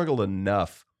 like, we struggled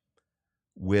enough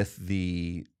with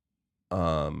the, I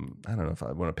don't know if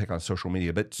I want to pick on social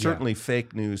media, but certainly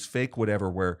fake news, fake whatever,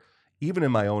 where even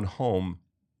in my own home,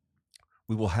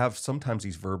 we will have sometimes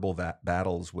these verbal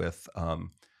battles with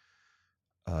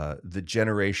the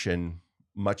generation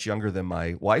much younger than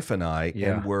my wife and I,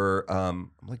 and we're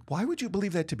I'm like, why would you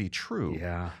believe that to be true?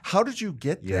 Yeah. How did you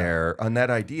get there on that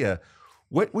idea?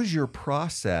 What was your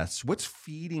process? What's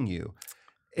feeding you?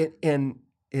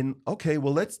 And okay,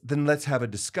 well, let's have a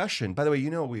discussion. By the way,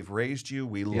 we've raised you,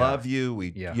 we love you,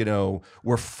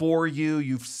 we're for you.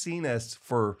 You've seen us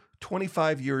for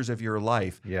 25 years of your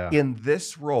life in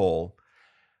this role.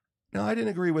 Now, I didn't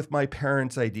agree with my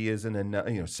parents' ideas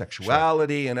and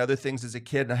sexuality and other things as a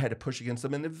kid, and I had to push against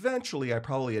them. And eventually, I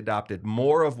probably adopted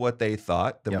more of what they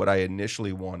thought than what I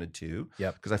initially wanted to,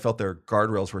 because I felt their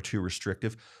guardrails were too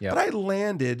restrictive. But I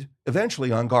landed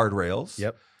eventually on guardrails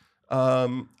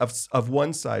of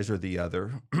one size or the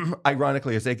other.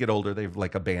 Ironically, as they get older, they've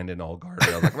like abandoned all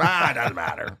guardrails. Like, it doesn't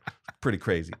matter. Pretty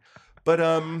crazy. But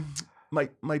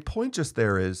my point just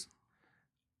there is,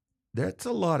 that's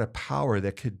a lot of power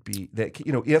that could be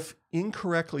if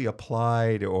incorrectly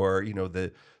applied, or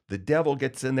the devil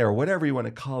gets in there, or whatever you want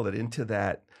to call it, into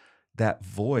that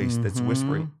voice that's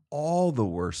whispering all the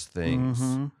worst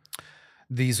things.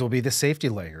 These will be the safety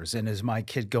layers. And is my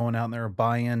kid going out there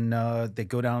buying, they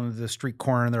go down to the street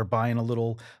corner and they're buying a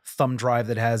little thumb drive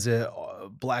that has a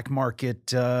black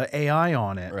market AI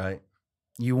on it. Right.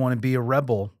 You want to be a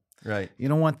rebel. Right. You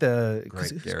don't want the,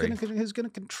 Great, who's going to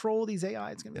control these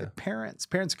AI? It's going to be the parents.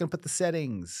 Parents are going to put the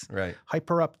settings. Right. Hype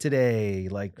her up today.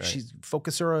 Like Right.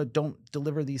 focus her, don't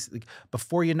deliver these. Like,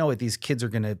 before you know it, these kids are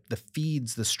going to, the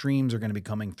feeds, the streams are going to be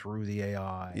coming through the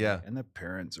AI. Yeah. And the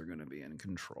parents are going to be in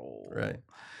control. Right.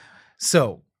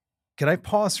 So can I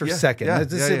pause for a second? Yeah,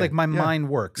 This is like my mind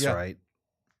works, Yeah. right?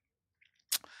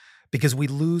 Because we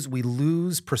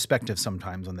lose perspective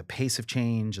sometimes on the pace of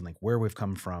change and like where we've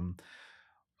come from.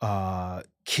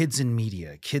 Kids in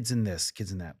media, kids in this,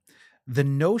 kids in that. The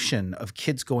notion of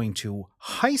kids going to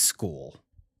high school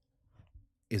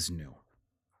is new.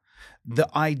 The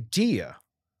idea,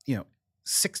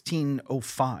 1605,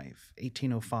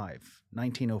 1805,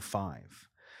 1905,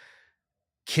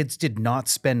 kids did not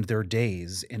spend their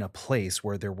days in a place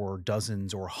where there were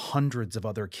dozens or hundreds of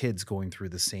other kids going through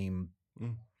the same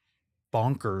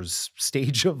bonkers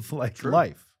stage of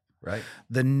life. Right.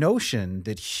 The notion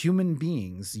that human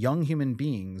beings, young human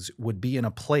beings, would be in a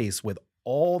place with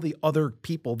all the other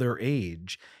people their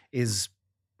age is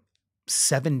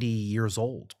 70 years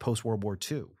old, post-World War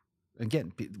II.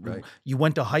 Again, you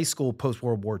went to high school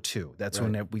post-World War II. That's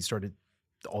when we started,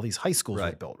 all these high schools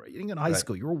were built, right? You didn't go to high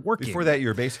school, you were working. Before that, you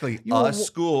were basically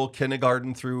school,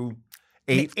 kindergarten through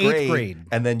eighth grade.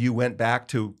 And then you went back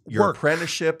to your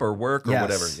apprenticeship or work or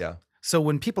whatever. Yeah. So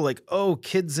when people are like, oh,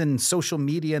 kids in social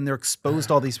media and they're exposed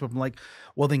to all these people, I'm like,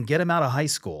 well, then get them out of high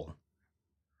school.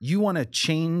 You want to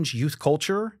change youth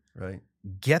culture? Right.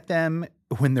 Get them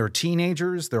when they're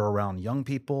teenagers, they're around young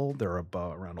people, they're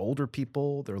around older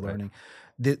people, they're learning.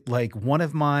 That, like, one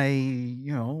of my,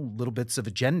 little bits of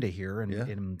agenda here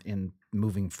in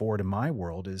moving forward in my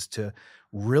world is to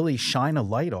really shine a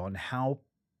light on how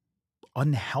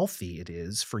unhealthy it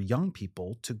is for young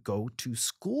people to go to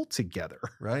school together.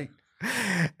 Right.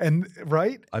 And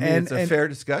I mean, it's a fair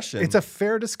discussion. It's a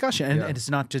fair discussion. And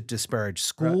it's not to disparage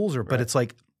schools but it's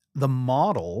like the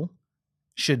model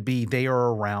should be they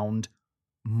are around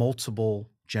multiple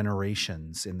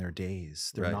generations in their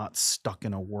days. They're not stuck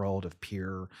in a world of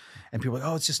peer and people are like,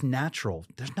 oh, it's just natural.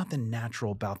 There's nothing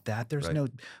natural about that. There's no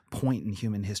point in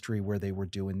human history where they were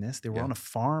doing this. They were on a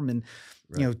farm and,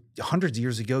 hundreds of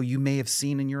years ago, you may have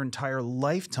seen in your entire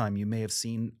lifetime, you may have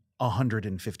seen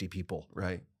 150 people.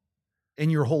 Right. In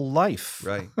your whole life.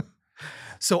 Right.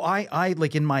 So I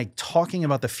like in my talking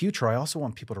about the future, I also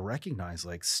want people to recognize,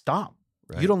 like, stop.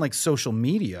 Right. You don't like social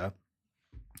media.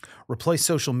 Replace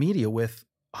social media with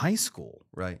high school.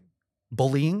 Right.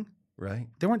 Bullying. Right.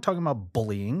 They weren't talking about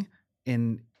bullying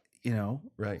in,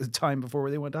 the time before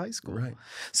they went to high school. Right.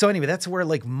 So anyway, that's where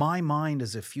like my mind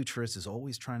as a futurist is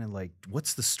always trying to like,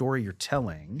 what's the story you're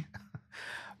telling?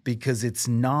 Because it's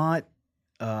not,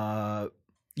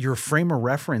 your frame of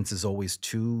reference is always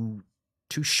too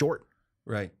short.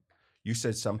 Right. You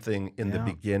said something in the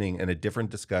beginning in a different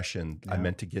discussion I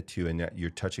meant to get to, and you're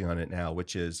touching on it now,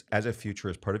 which is, as a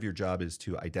futurist, part of your job is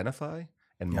to identify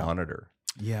and monitor.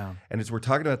 Yeah. And as we're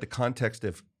talking about the context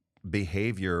of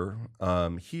behavior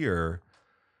here,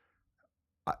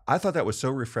 I thought that was so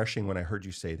refreshing when I heard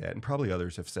you say that, and probably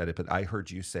others have said it, but I heard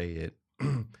you say it.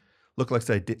 Look, let's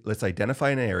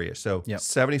identify an area. So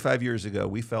 75 years ago,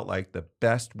 we felt like the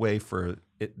best way for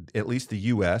it, at least the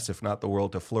U.S., if not the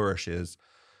world, to flourish is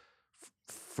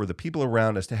for the people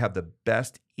around us to have the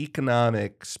best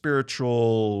economic,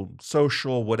 spiritual,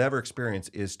 social, whatever experience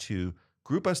is to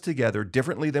group us together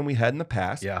differently than we had in the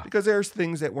past. Yeah. Because there's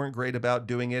things that weren't great about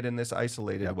doing it in this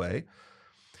isolated way.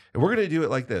 And we're going to do it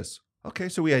like this. Okay,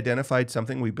 so we identified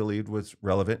something we believed was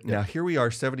relevant. Now, here we are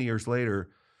 70 years later.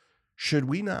 Should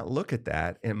we not look at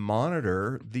that and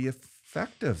monitor the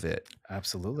effect of it?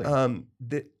 Absolutely.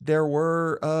 There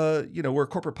were, we're a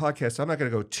corporate podcast, so I'm not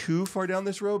going to go too far down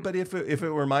this road, but if it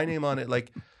were my name on it,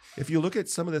 like if you look at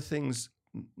some of the things,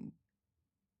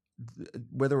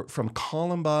 whether from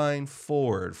Columbine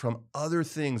forward, from other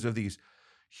things of these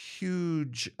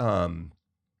huge,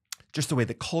 just the way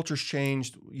the culture's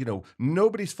changed,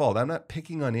 nobody's fault. I'm not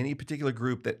picking on any particular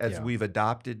group that as we've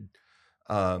adopted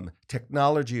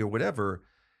technology or whatever,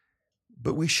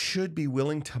 but we should be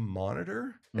willing to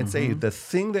monitor and say the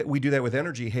thing that we do that with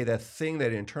energy, hey, that thing,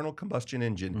 that internal combustion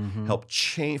engine helped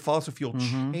change, fossil fuel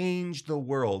change the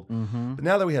world. But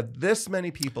now that we have this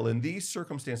many people in these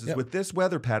circumstances with this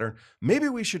weather pattern, maybe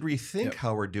we should rethink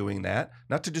how we're doing that,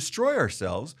 not to destroy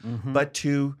ourselves, but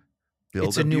to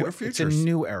build a new future. It's a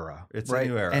new era. It's a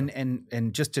new era.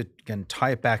 And just to again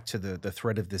tie it back to the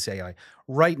thread of this AI,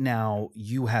 right now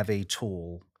you have a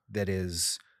tool that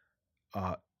is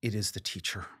it is the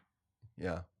teacher.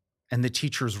 Yeah. And the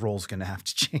teacher's role is going to have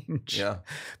to change. Yeah.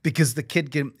 Because the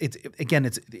kid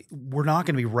we're not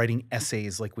going to be writing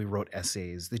essays like we wrote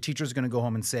essays. The teacher's going to go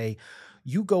home and say,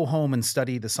 you go home and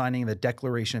study the signing of the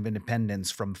Declaration of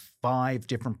Independence from 5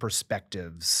 different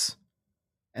perspectives.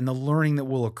 And the learning that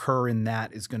will occur in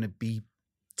that is going to be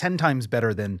 10 times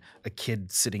better than a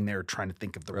kid sitting there trying to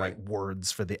think of the right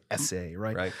words for the essay,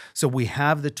 right? Right. So we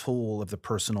have the tool of the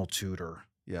personal tutor.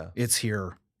 Yeah. It's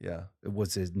here. Yeah. It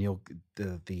was the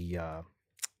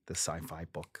sci-fi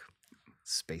book,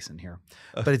 Space in Here.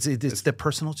 But it's the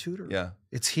personal tutor. Yeah.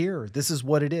 It's here. This is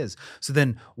what it is. So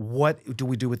then what do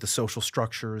we do with the social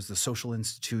structures, the social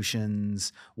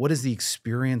institutions? What is the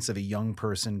experience of a young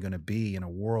person going to be in a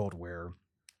world where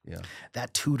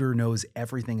that tutor knows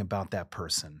everything about that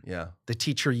person? Yeah. The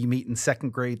teacher you meet in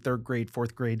 2nd grade, 3rd grade,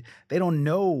 4th grade, they don't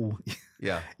know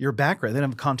your background. They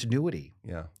don't have continuity.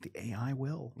 Yeah. The AI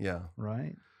will. Yeah.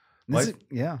 Right?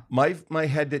 My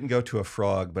head didn't go to a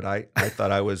frog, but I thought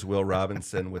I was Will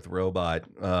Robinson with Robot.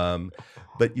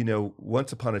 But,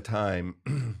 once upon a time,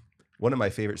 one of my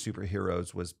favorite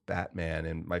superheroes was Batman.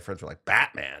 And my friends were like,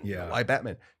 Batman? Yeah. Why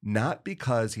Batman? Not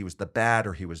because he was the bad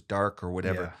or he was dark or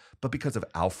whatever, but because of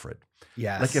Alfred.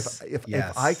 Yes. Like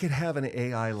if I could have an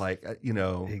AI like,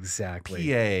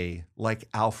 exactly. PA like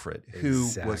Alfred, who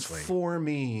was for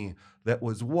me, that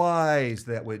was wise,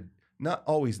 that would not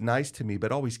always nice to me,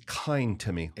 but always kind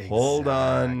to me. Exactly. Hold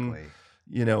on,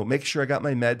 make sure I got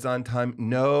my meds on time.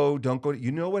 No, don't go.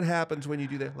 You know what happens when you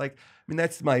do that?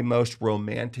 That's my most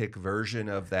romantic version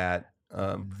of that.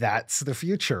 That's the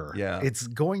future. Yeah. It's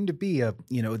going to be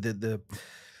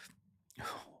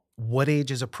what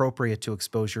age is appropriate to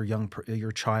expose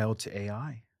your child to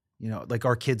AI? Like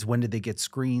our kids, when did they get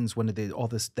screens? When did they,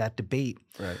 that debate?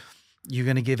 Right. You're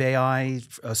going to give AI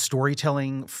a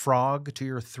storytelling frog to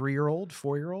your 3-year-old,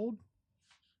 4-year-old?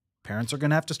 Parents are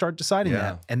going to have to start deciding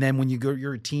that. And then when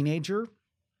you're a teenager,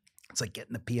 it's like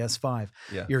getting the PS5.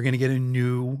 Yeah. You're going to get a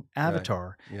new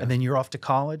avatar. Right. Yeah. And then you're off to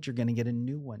college, you're going to get a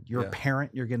new one. You're a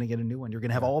parent, you're going to get a new one. You're going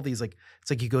to have all these, it's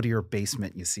like you go to your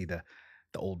basement and you see the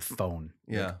old phone.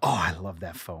 Yeah. Like, oh, I love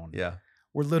that phone. Yeah.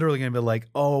 We're literally going to be like,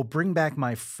 oh, bring back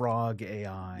my frog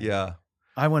AI. Yeah.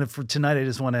 I want to, for tonight, I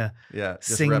just want to just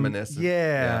sing. reminisce.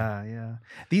 Yeah.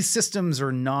 These systems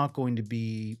are not going to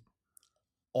be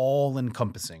all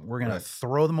encompassing. We're going to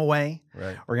throw them away.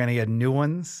 Right. We're going to get new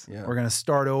ones. Yeah. We're going to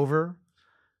start over.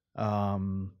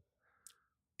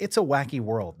 It's a wacky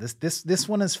world. This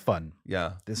one is fun.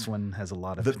 Yeah. This one has a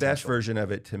lot of the potential. best version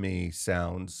of it to me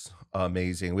sounds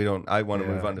amazing. I want to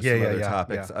move on to some other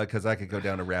topics because I could go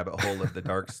down a rabbit hole of the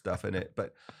dark stuff in it.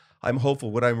 But I'm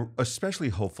hopeful. What I'm especially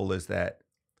hopeful is that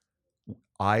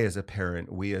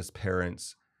we as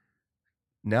parents,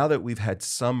 now that we've had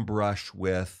some brush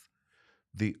with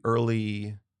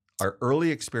our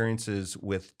early experiences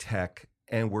with tech,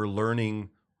 and we're learning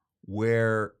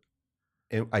where,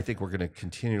 and I think we're going to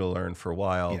continue to learn for a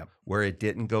while, where it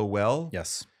didn't go well.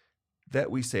 Yes.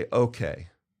 That we say, okay,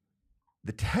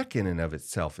 the tech in and of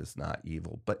itself is not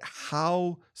evil, but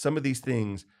how some of these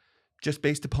things, just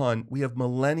based upon, we have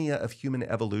millennia of human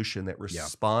evolution that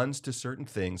responds to certain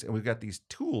things, and we've got these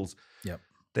tools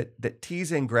that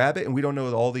tease and grab it, and we don't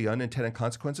know all the unintended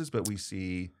consequences, but we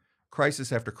see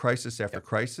crisis after crisis after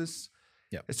crisis.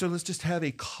 And so let's just have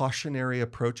a cautionary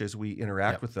approach as we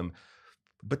interact with them.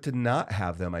 But to not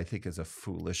have them, I think, is a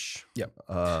foolish.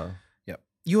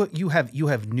 You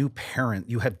have new parent.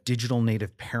 You have digital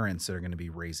native parents that are going to be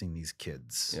raising these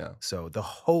kids. Yeah. So the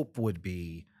hope would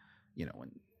be,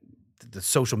 when the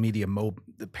social media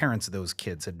the parents of those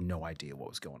kids had no idea what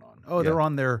was going on. Oh, they're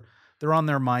on their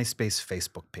MySpace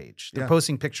Facebook page. They're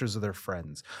posting pictures of their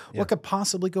friends. What could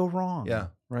possibly go wrong? Yeah.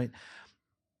 Right.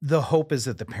 The hope is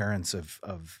that the parents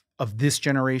of this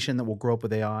generation that will grow up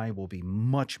with AI will be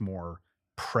much more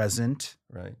present,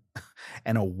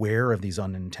 and aware of these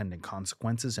unintended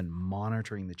consequences and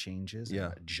monitoring the changes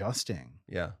and adjusting.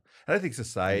 Yeah. And I think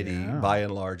society by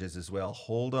and large is as well.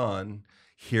 Hold on.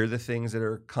 Hear the things that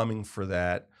are coming for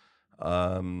that.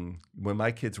 When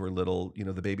my kids were little,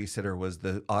 the babysitter was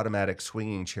the automatic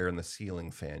swinging chair and the ceiling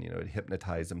fan. It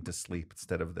hypnotized them to sleep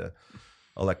instead of the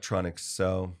electronics.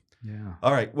 So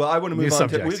all right. Well, I want to move on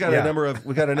to, we've got a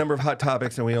number of hot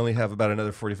topics, and we only have about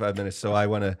another 45 minutes. So I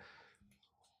want to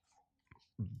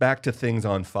back to things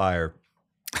on fire.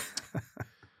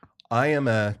 I am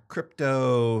a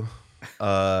crypto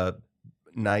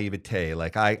naivete.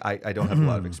 Like I don't have a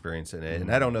lot of experience in it,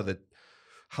 and I don't know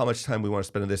how much time we want to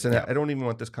spend on this. And I don't even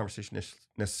want this conversation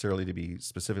necessarily to be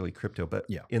specifically crypto, but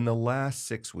in the last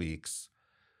 6 weeks,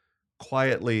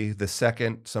 quietly, the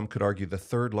second, some could argue the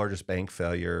third largest bank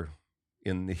failure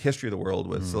in the history of the world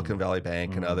with Silicon Valley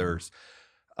Bank and others.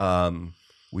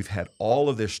 We've had all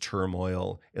of this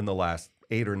turmoil in the last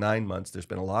 8 or 9 months. There's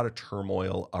been a lot of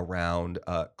turmoil around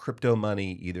crypto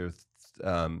money, either,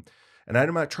 and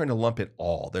I'm not trying to lump it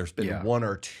all. There's been one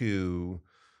or two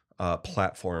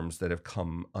platforms that have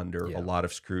come under a lot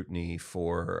of scrutiny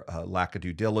for lack of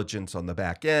due diligence on the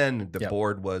back end. The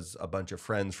board was a bunch of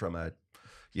friends from a,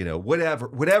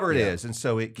 whatever it is. And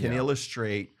so it can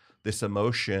illustrate this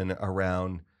emotion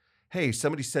around, hey,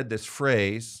 somebody said this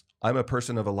phrase, I'm a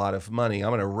person of a lot of money.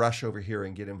 I'm going to rush over here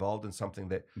and get involved in something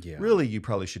that really you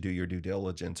probably should do your due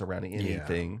diligence around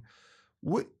anything.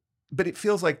 But it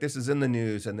feels like this is in the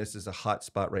news, and this is a hot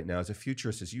spot right now. As a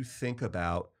futurist, as you think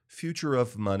about future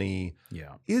of money,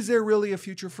 is there really a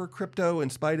future for crypto in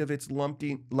spite of its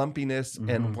lumpiness,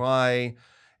 and why?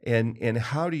 And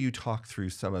how do you talk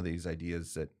through some of these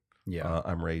ideas that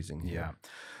I'm raising here?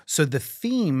 So the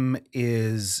theme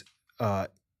is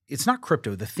it's not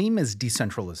crypto. The theme is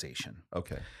decentralization.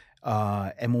 Okay.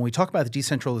 And when we talk about the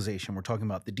decentralization, we're talking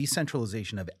about the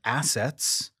decentralization of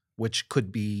assets, which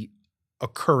could be a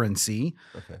currency.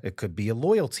 Okay. It could be a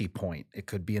loyalty point. It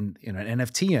could be an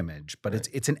NFT image, but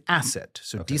it's an asset.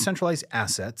 So decentralized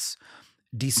assets,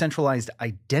 decentralized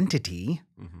identity,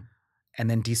 and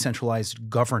then decentralized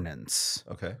governance.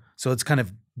 Okay. So it's kind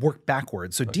of work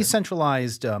backwards. So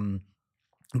decentralized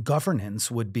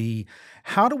governance would be,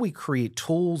 how do we create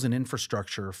tools and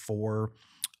infrastructure for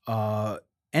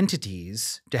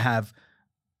entities to have,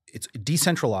 it's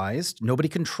decentralized, nobody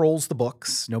controls the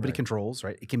books, nobody controls,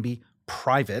 right? It can be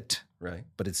private,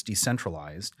 but it's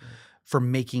decentralized for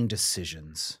making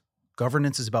decisions.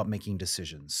 Governance is about making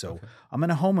decisions. So I'm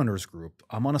in a homeowners group,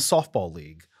 I'm on a softball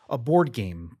league, a board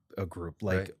game group,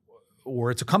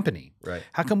 or it's a company.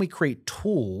 How can we create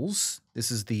tools?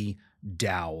 This is the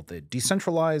DAO, the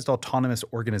Decentralized Autonomous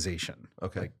Organization.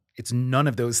 It's none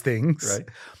of those things,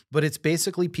 but it's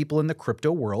basically people in the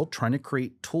crypto world trying to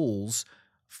create tools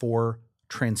for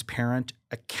transparent,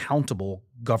 accountable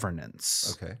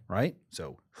governance. Right?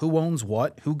 So who owns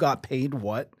what? Who got paid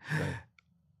what?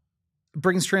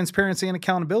 Brings transparency and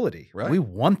accountability. We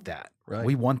want that.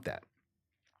 We want that.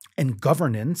 And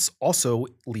governance also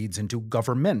leads into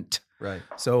government.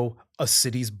 So a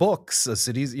city's books, a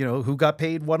city's, who got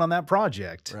paid what on that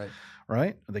project.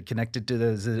 Are they connected to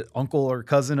the uncle or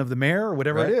cousin of the mayor or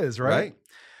whatever it is, right?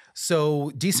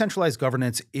 So decentralized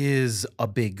governance is a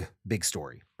big, big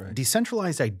story.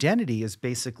 Decentralized identity is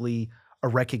basically a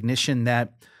recognition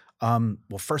that,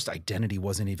 first, identity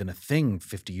wasn't even a thing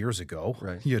 50 years ago.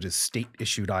 You had a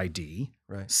state-issued ID,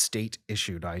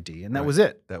 state-issued ID, and that was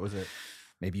it. That was it.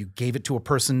 Maybe you gave it to a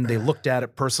person, they looked at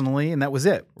it personally, and that was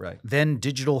it. Then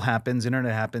digital happens,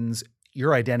 internet happens,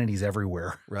 your identity's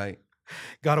everywhere.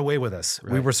 Got away with us.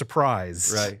 We were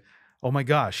surprised. Oh my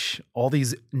gosh, all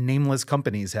these nameless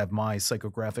companies have my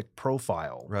psychographic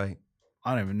profile.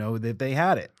 I don't even know that they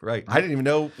had it. I didn't even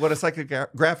know what a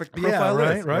psychographic profile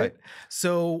is. Right.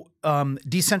 So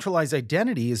decentralized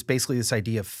identity is basically this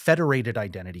idea of federated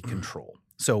identity control.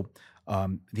 So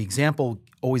the example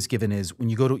always given is when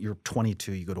you're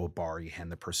 22, you go to a bar, you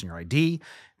hand the person your ID.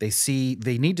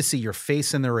 They need to see your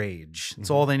face and their age.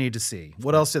 That's all they need to see.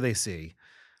 What else do they see?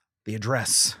 The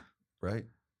address.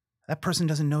 That person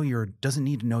doesn't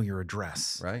need to know your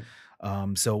address.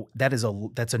 So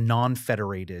that's a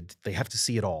non-federated. They have to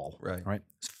see it all.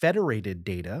 Federated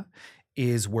data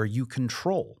is where you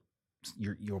control.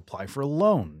 You apply for a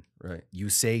loan. You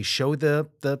say, show the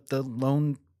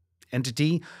loan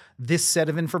entity this set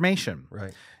of information.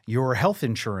 Your health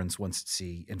insurance wants to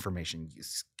see information. You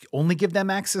only give them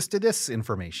access to this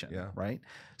information.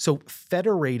 So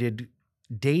federated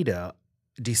data,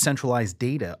 decentralized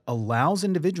data, allows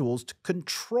individuals to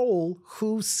control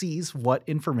who sees what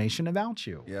information about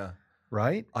you.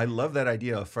 I love that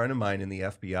idea. A friend of mine in the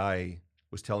FBI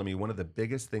was telling me one of the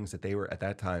biggest things that they were at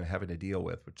that time having to deal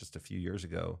with just a few years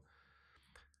ago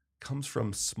comes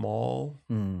from small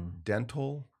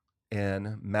dental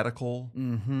and medical,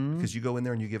 because you go in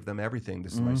there and you give them everything.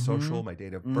 This is my social, my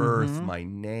date of birth, my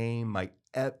name, my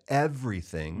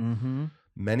everything.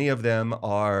 Many of them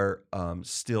are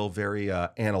still very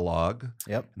analog.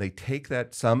 They take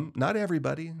that, not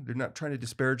everybody, they're not trying to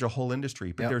disparage a whole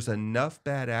industry, but there's enough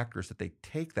bad actors that they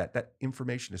take that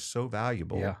information is so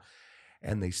valuable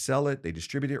and they sell it, they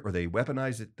distribute it, or they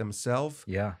weaponize it themselves.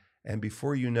 And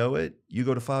before you know it, you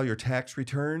go to file your tax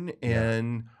return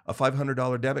and a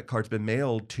 $500 debit card's been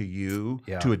mailed to you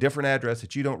to a different address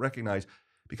that you don't recognize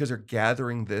because they're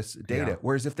gathering this data.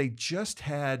 Whereas if they just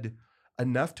had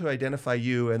enough to identify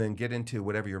you and then get into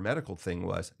whatever your medical thing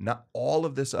was, not all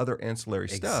of this other ancillary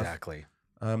stuff,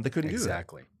 they couldn't do that.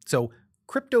 So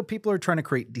crypto people are trying to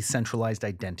create decentralized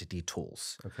identity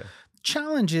tools. Okay.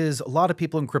 Challenge is a lot of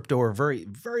people in crypto are very,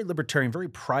 very libertarian, very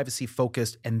privacy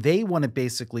focused, and they want to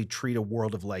basically treat a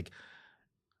world of like,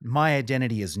 my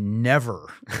identity is never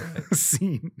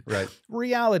seen. Right.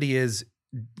 Reality is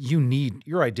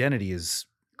your identity is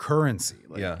currency.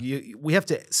 Like we have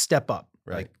to step up.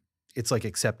 Right. Like it's like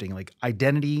accepting like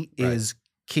identity is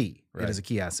key. Right. It is a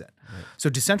key asset. Right. So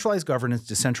decentralized governance,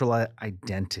 decentralized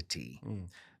identity.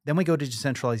 Then we go to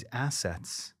decentralized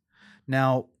assets.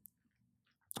 Now,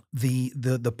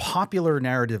 the popular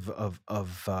narrative of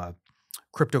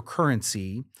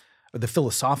cryptocurrency, or the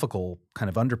philosophical kind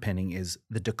of underpinning, is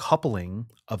the decoupling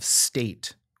of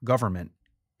state, government,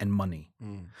 and money.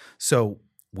 So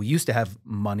we used to have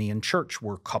money and church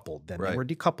were coupled, then they were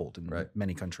decoupled in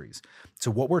many countries. So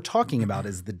what we're talking about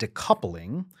is the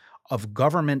decoupling of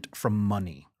government from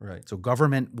money. Right. So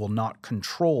government will not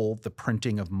control the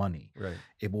printing of money. Right.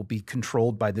 It will be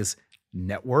controlled by this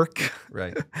network.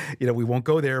 Right. We won't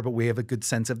go there, but we have a good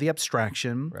sense of the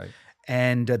abstraction. Right.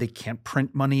 And they can't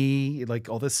print money, like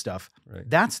all this stuff. Right.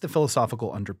 That's the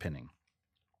philosophical underpinning.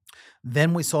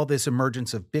 Then we saw this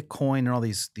emergence of Bitcoin and all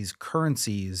these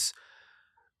currencies.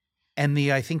 And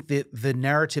I think the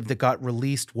narrative that got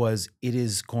released was it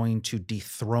is going to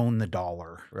dethrone the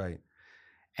dollar. Right.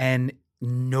 And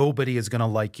nobody is going to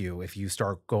like you if you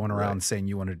start going around saying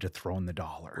you want to dethrone the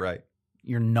dollar. Right.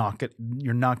 You're not going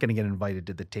to get invited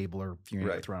to the table, or you're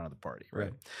going to get thrown out of the party.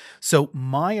 Right. So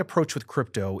my approach with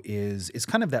crypto is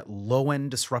kind of that low end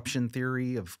disruption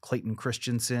theory of Clayton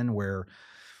Christensen, where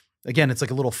again, it's like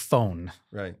a little phone.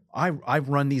 Right. I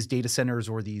run these data centers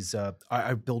or these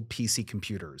I build PC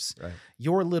computers. Right.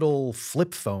 Your little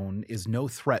flip phone is no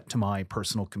threat to my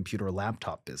personal computer or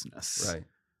laptop business. Right.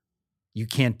 You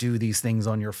can't do these things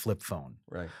on your flip phone.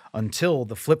 Right. Until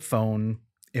the flip phone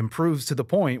improves to the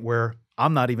point where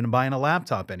I'm not even buying a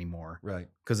laptop anymore. Right.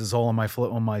 Because it's all on my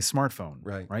smartphone.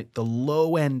 Right. Right. The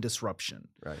low end disruption.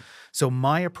 Right. So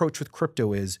my approach with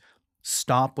crypto is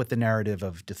stop with the narrative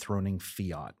of dethroning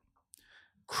fiat.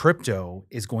 Crypto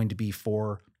is going to be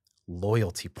for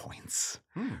loyalty points.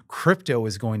 Crypto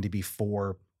is going to be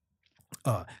for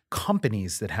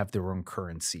companies that have their own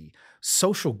currency,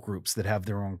 social groups that have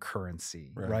their own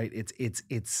currency, right?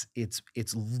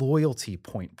 It's loyalty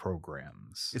point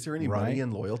programs. Is there any money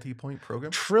in loyalty point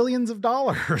programs? Trillions of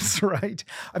dollars, right?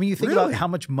 I mean, you think about how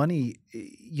much money,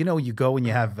 you go and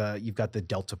you have, you've got the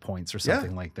Delta points or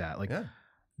something like that. Like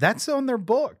that's on their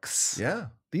books. Yeah.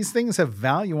 These things have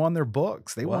value on their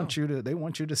books. They want you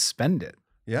to spend it.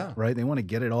 Yeah. Right. They want to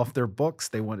get it off their books.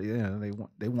 They want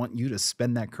you to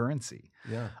spend that currency.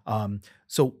 Yeah.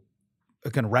 So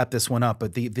I'm going to wrap this one up,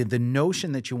 but the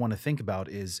notion that you want to think about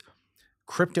is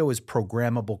crypto is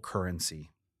programmable currency.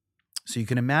 So you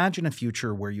can imagine a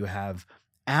future where you have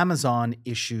Amazon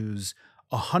issues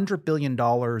 $100 billion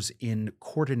in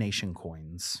coordination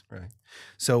coins. Right.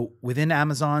 So within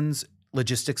Amazon's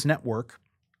logistics network,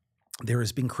 there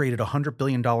has been created $100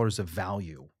 billion of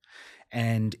value,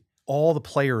 and all the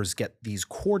players get these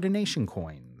coordination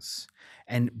coins.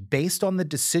 And based on the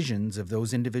decisions of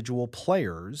those individual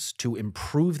players to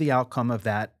improve the outcome of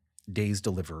that day's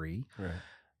delivery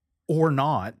or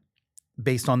not,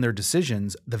 based on their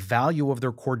decisions, the value of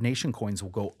their coordination coins will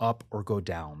go up or go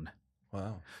down.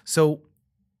 Wow. So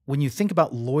when you think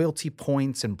about loyalty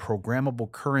points and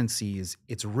programmable currencies,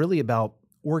 it's really about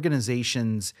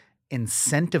organizations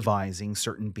incentivizing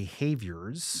certain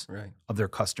behaviors of their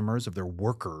customers, of their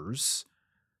workers,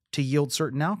 to yield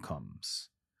certain outcomes.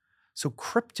 So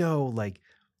crypto,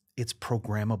 it's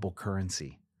programmable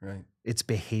currency. Right. It's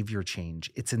behavior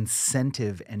change. It's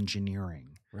incentive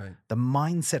engineering. Right. The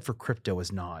mindset for crypto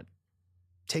is not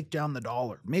take down the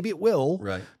dollar. Maybe it will.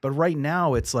 Right. But right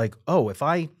now it's like,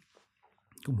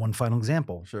 one final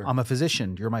example. Sure. I'm a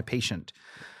physician. You're my patient.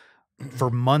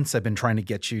 For months, I've been trying to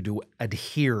get you to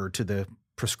adhere to the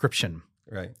prescription.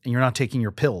 Right. And you're not taking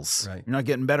your pills. Right. You're not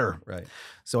getting better. Right.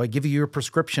 So I give you your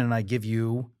prescription and I give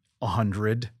you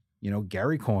 100,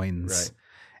 Garry coins. Right.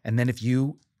 And then if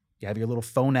you have your little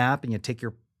phone app and you take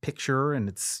your picture and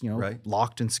it's,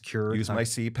 locked and secure. Use my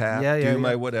CPAP,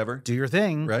 my whatever. Do your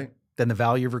thing. Right. Then the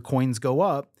value of your coins go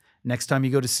up. Next time you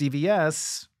go to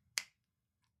CVS,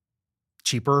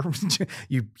 cheaper,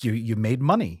 you made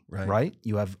money, right?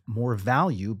 You have more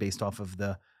value based off of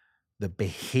the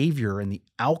behavior and the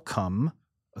outcome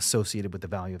associated with the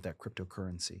value of that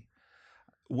cryptocurrency.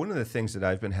 One of the things that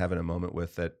I've been having a moment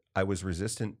with that I was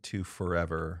resistant to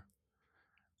forever,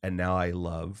 and now I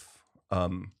love,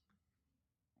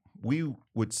 we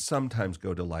would sometimes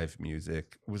go to live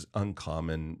music. It was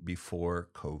uncommon before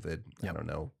COVID. Yep. I don't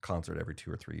know, concert every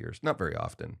 2 or 3 years, not very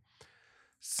often.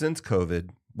 since COVID,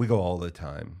 we go all the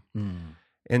time. Mm.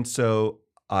 And so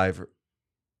I've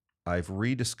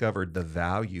rediscovered the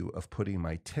value of putting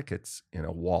my tickets in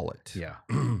a wallet. Yeah.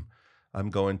 I'm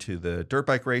going to the dirt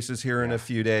bike races here in Yeah. a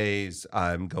few days.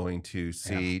 I'm going to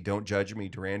see Don't Judge Me,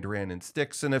 Duran Duran and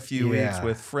Styx in a few weeks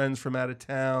with friends from out of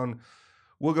town.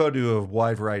 We'll go do a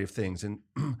wide variety of things. And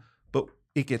but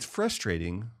it gets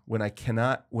frustrating when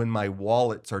my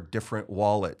wallets are different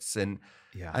wallets. And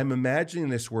I'm imagining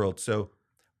this world. So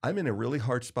I'm in a really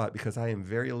hard spot because I am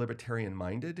very libertarian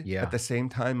minded. Yeah. At the same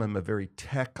time, I'm a very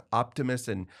tech optimist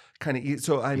and kind of,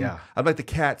 so I'm like the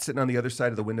cat sitting on the other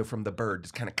side of the window from the bird,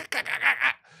 just kind of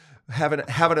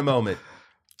having a moment.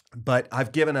 But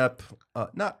I've given up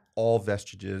not all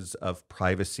vestiges of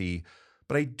privacy,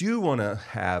 but I do want to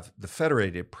have the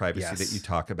federated privacy that you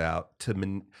talk about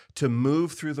to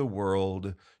move through the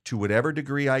world to whatever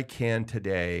degree I can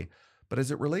today. But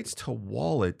as it relates to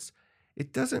wallets,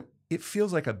 it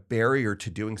feels like a barrier to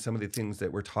doing some of the things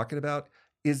that we're talking about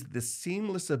is the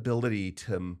seamless ability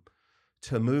to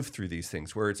move through these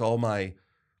things where it's all I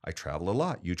travel a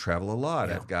lot. You travel a lot.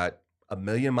 Yeah. I've got 1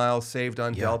 million miles saved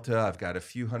on Delta. I've got a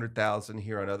few 100,000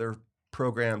 here on other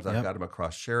programs. I've got them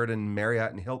across Sheraton,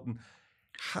 Marriott, and Hilton.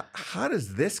 How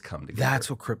does this come together?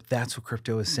 That's what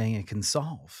crypto is saying it can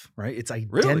solve, right? It's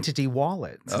identity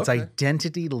wallets. It's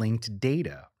identity linked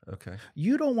data. Okay.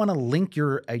 You don't want to link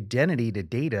your identity to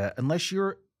data unless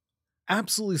you're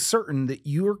absolutely certain that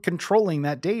you're controlling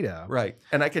that data. Right.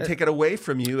 And I can take it away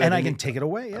from you. And I can take it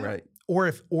away. Yeah. Right. Or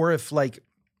if like,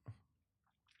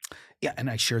 and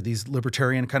I share these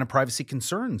libertarian kind of privacy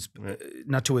concerns,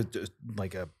 not to a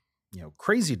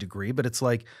crazy degree, but it's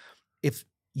like, if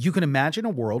you can imagine a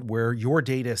world where your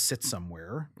data sits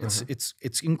somewhere, it's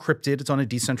encrypted, it's on a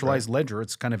decentralized ledger,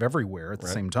 it's kind of everywhere at the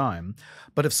same time.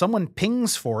 But if someone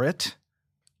pings for it,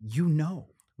 you know.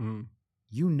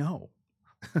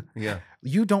 Yeah.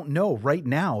 You don't know right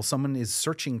now someone is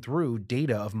searching through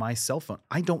data of my cell phone.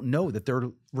 I don't know that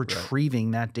they're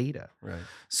retrieving that data. Right.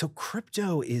 So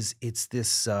crypto it's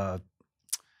this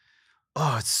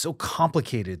it's so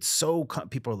complicated.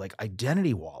 People are like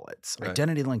identity wallets,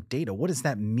 identity linked data. What does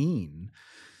that mean?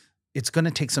 It's going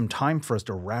to take some time for us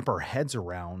to wrap our heads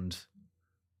around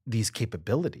these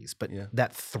capabilities. But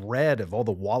that thread of all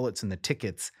the wallets and the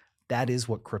tickets, that is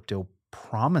what crypto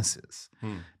promises.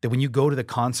 That when you go to the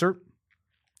concert,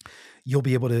 you'll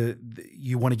be able to,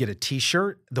 you want to get a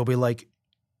t-shirt, they'll be like,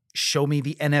 show me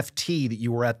the NFT that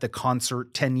you were at the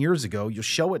concert 10 years ago. You'll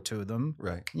show it to them.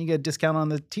 Right. And you get a discount on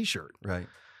the t-shirt. Right.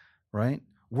 Right.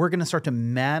 We're going to start to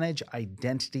manage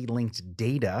identity linked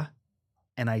data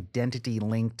and identity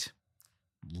linked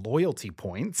loyalty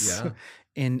points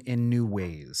in new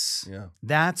ways. Yeah.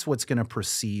 That's what's going to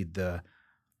precede the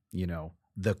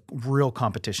real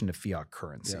competition to fiat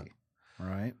currency. Yeah.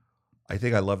 Right. I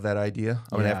think I love that idea.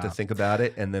 I'm going to have to think about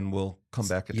it, and then we'll come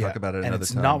back and talk about it another time.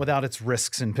 It's not without its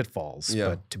risks and pitfalls,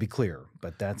 but to be clear.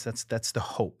 But that's the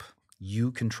hope.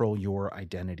 You control your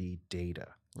identity data.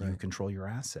 Right. You control your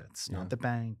assets, not the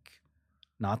bank,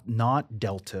 not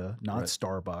Delta, not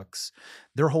Starbucks.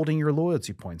 They're holding your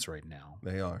loyalty points right now.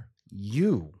 They are.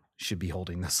 You should be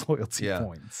holding those loyalty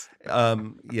points. Now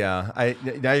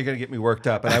you're going to get me worked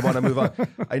up, and I want to move on.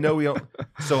 I know we don't.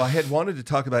 So I had wanted to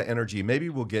talk about energy. Maybe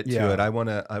we'll get to it. I want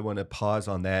to pause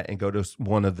on that and go to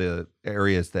one of the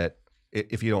areas that,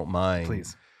 if you don't mind,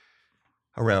 please,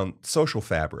 around social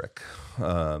fabric.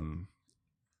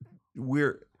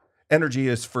 Energy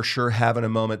is for sure having a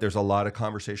moment. There's a lot of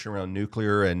conversation around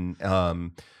nuclear and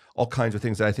all kinds of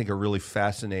things that I think are really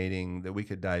fascinating that we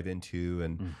could dive into.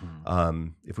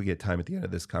 And if we get time at the end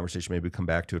of this conversation, maybe we come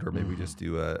back to it, or maybe we just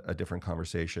do a different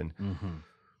conversation.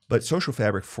 But social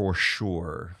fabric for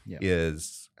sure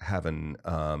is having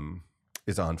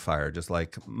is on fire, just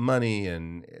like money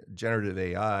and generative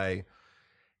AI.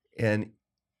 And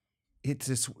it's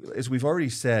this, as we've already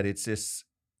said, as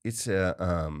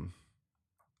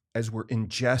we're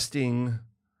ingesting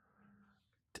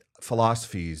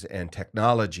philosophies and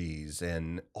technologies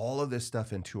and all of this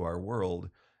stuff into our world,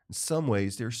 in some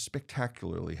ways they're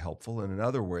spectacularly helpful, and in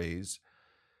other ways,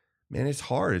 man, it's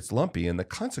hard, it's lumpy, and the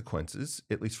consequences,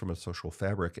 at least from a social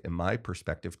fabric, in my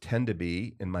perspective, tend to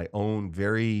be, in my own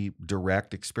very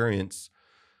direct experience,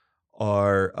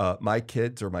 are my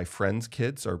kids or my friends'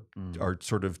 kids are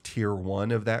sort of tier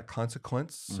one of that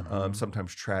consequence,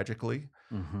 sometimes tragically.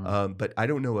 But I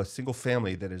don't know a single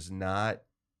family that is not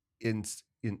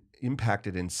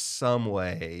impacted in some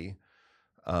way,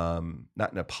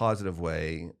 not in a positive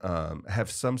way, have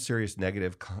some serious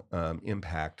negative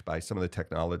impact by some of the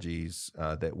technologies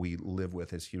that we live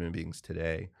with as human beings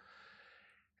today.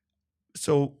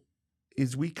 So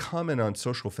is we comment on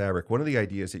social fabric. One of the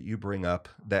ideas that you bring up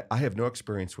that I have no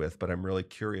experience with, but I'm really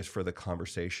curious for the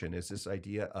conversation, is this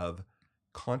idea of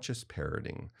conscious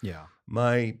parenting. Yeah.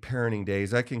 My parenting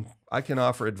days, I can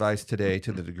offer advice today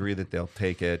to the degree that they'll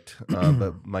take it.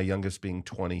 But my youngest being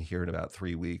 20 here in about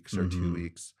 3 weeks or 2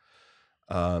 weeks.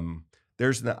 I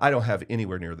don't have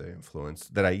anywhere near the influence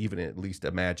that I even at least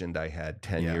imagined I had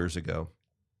 10 years ago.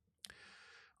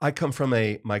 I come from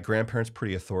my grandparents,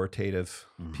 pretty authoritative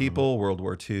people, World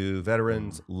War II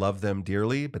veterans, love them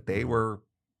dearly, but they were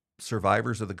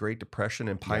survivors of the Great Depression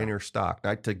and pioneer stock.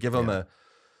 Not to give them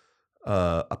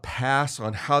a pass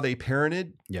on how they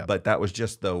parented, but that was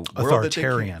just the world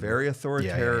authoritarian, that they came, very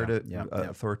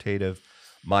authoritative.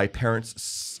 My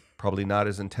parents, probably not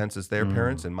as intense as their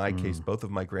parents. In my case, both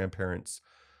of my grandparents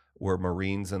were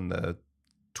Marines in the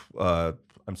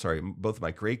both of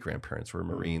my great-grandparents were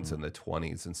Marines in the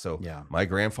 20s. And so my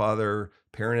grandfather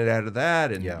parented out of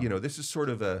that. And, this is sort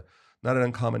of not an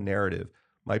uncommon narrative.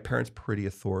 My parents, pretty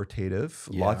authoritative,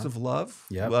 lots of love,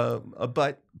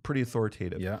 but pretty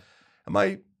authoritative. Yeah. And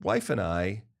my wife and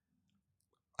I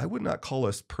would not call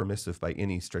us permissive by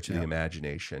any stretch of the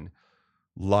imagination.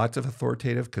 Lots of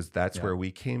authoritative because that's where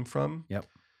we came from. Yep.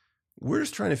 We're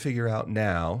just trying to figure out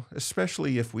now,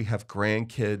 especially if we have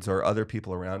grandkids or other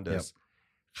people around us,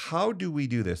 how do we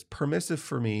do this? Permissive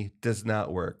for me does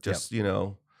not work. Just,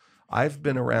 I've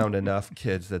been around enough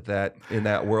kids that in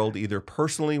that world, either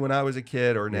personally when I was a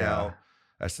kid or now,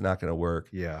 that's not going to work.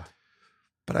 Yeah.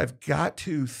 But I've got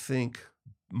to think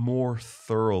more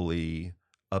thoroughly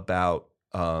about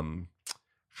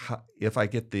if I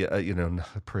get the,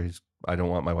 praise. I don't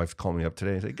want my wife to call me up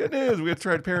today and say, good news, we have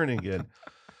tried parenting again.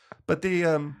 But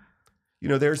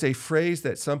there's a phrase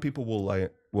that some people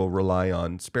will rely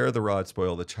on: spare the rod,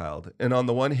 spoil the child. And on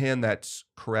the one hand, that's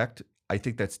correct. I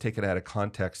think that's taken out of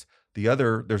context.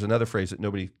 There's another phrase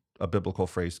that a biblical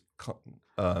phrase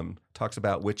talks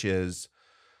about, which is,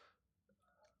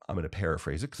 I'm going to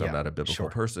paraphrase it because I'm not a biblical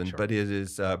person, but it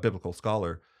is a biblical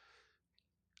scholar.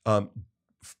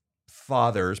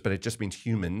 Fathers, but it just means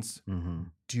humans,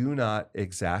 do not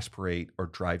exasperate or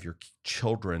drive your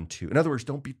children to. In other words,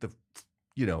 don't beat the,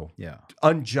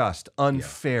 unjust,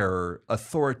 unfair,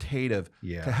 authoritative.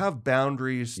 Yeah. To have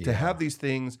boundaries, to have these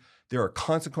things. There are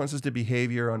consequences to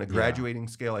behavior on a graduating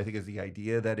scale, I think, is the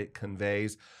idea that it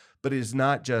conveys. But it is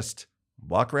not just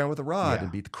walk around with a rod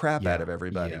and beat the crap out of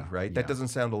everybody, right? That doesn't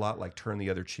sound a lot like turn the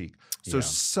other cheek. So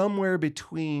somewhere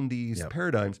between these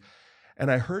paradigms, and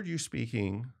I heard you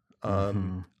speaking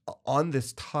on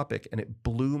this topic, and it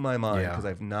blew my mind because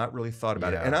I've not really thought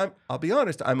about it. And I'll be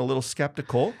honest, I'm a little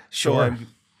skeptical. Sure. So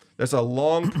there's a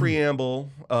long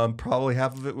preamble. Probably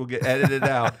half of it will get edited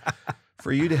out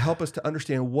for you to help us to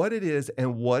understand what it is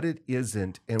and what it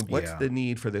isn't, and what's the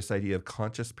need for this idea of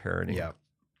conscious parenting. Yeah.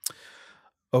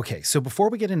 Okay, so before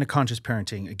we get into conscious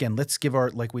parenting, again, let's give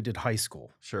like we did high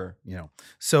school. Sure.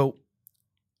 So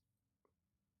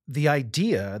the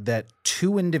idea that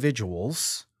two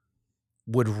individuals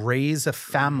would raise a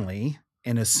family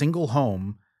in a single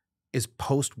home is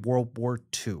post-World War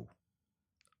II.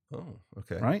 Oh,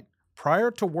 okay. Right?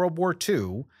 Prior to World War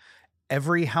II,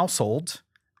 every household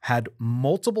had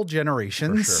multiple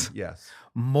generations. For sure. Yes.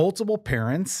 Multiple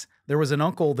parents. There was an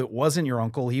uncle that wasn't your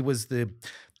uncle. He was the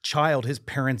child. His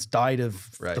parents died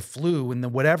of the flu and the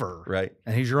whatever. Right.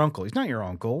 And he's your uncle. He's not your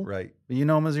uncle. Right. But you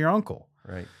know him as your uncle.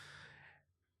 Right.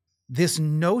 This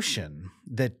notion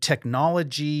that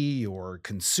technology or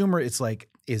consumer, it's like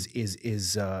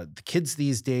the kids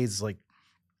these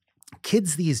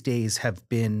days have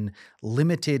been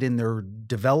limited in their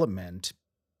development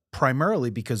primarily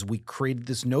because we created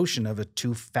this notion of a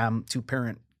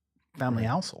two-parent family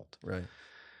household. Right.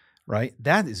 Right?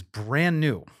 That is brand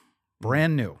new.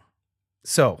 Brand new.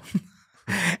 So,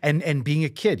 and being a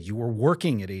kid, you were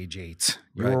working at age 8.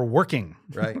 You were working.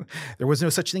 Right. There was no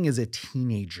such thing as a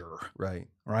teenager. Right.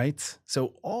 Right.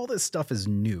 So all this stuff is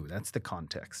new. That's the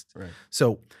context. Right.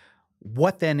 So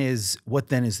what then is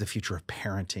the future of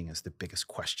parenting is the biggest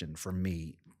question for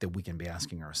me that we can be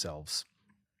asking ourselves.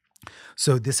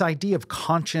 So this idea of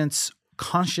conscious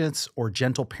or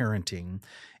gentle parenting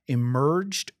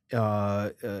emerged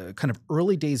kind of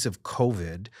early days of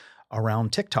COVID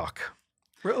around TikTok.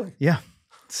 Really? Yeah.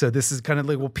 So this is kind of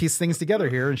like, we'll piece things together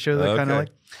here and show that kind of like.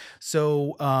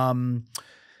 So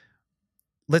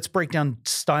let's break down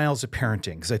styles of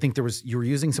parenting, because I think you were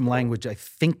using some language. I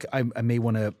think I may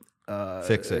want to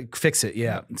fix it.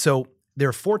 Yeah. So there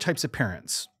are 4 types of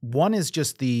parents. One is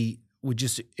we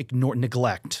just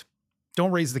neglect.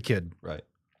 Don't raise the kid. Right.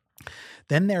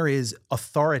 Then there is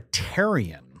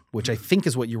authoritarian, which I think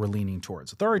is what you were leaning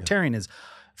towards. Authoritarian is,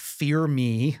 fear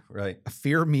me, Right.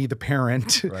 fear me, the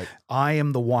parent. Right. I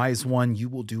am the wise one. You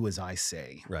will do as I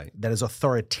say. Right. That is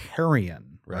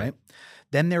authoritarian, right? Right.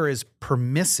 Then there is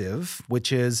permissive,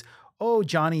 which is, oh,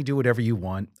 Johnny, do whatever you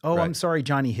want. Oh, I'm Right. sorry,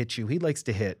 Johnny hit you. He likes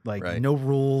to hit, like Right. no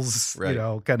rules, Right.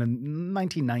 kind of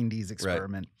 1990s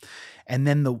experiment. And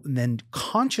then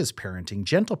conscious parenting,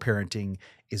 gentle parenting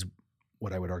is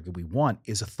what I would argue we want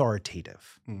is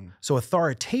authoritative. So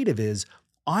authoritative is,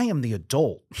 I am the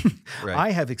adult. Right.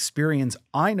 I have experience.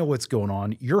 I know what's going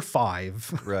on. You're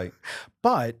 5. Right.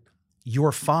 But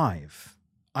you're 5.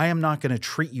 I am not going to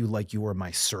treat you like you are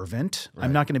my servant. Right.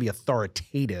 I'm not going to be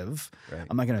authoritative. Right.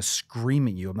 I'm not going to scream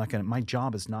at you. My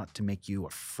job is not to make you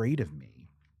afraid of me.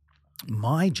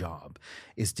 My job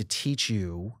is to teach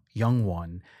you, young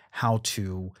one, how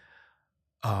to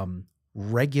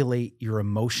regulate your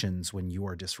emotions when you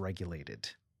are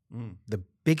dysregulated. The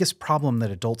biggest problem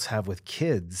that adults have with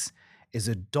kids is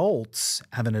adults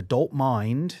have an adult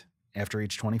mind after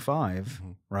age 25,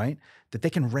 right? That they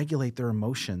can regulate their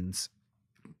emotions.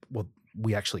 Well,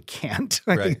 we actually can't.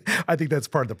 Right. I think that's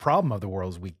part of the problem of the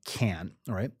world is we can't,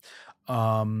 right?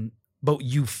 But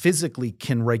you physically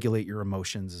can regulate your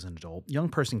emotions as an adult. Young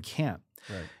person can't.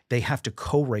 Right. They have to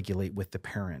co-regulate with the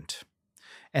parent.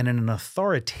 And in an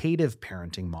authoritative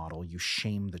parenting model, you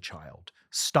shame the child.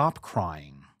 Stop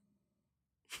crying.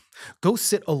 Go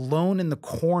sit alone in the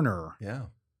corner. Yeah.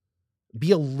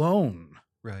 Be alone.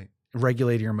 Right.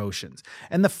 Regulate your emotions.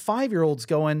 And the 5-year-old's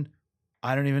going,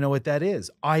 I don't even know what that is.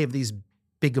 I have these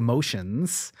big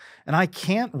emotions and I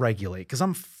can't regulate because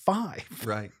I'm 5.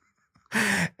 Right.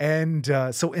 And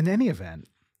so in any event,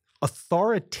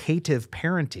 authoritative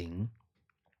parenting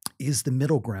is the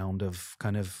middle ground of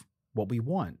kind of what we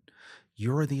want.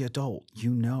 You're the adult,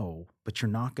 but you're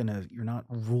not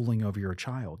ruling over your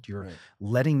child. You're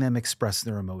letting them express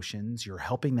their emotions. You're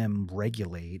helping them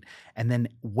regulate. And then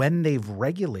when they've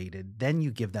regulated, then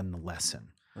you give them the lesson.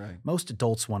 Right. Most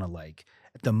adults want to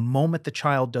at the moment the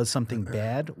child does something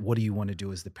bad, what do you want to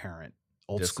do as the parent?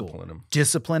 Old school.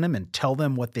 Discipline them and tell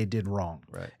them what they did wrong.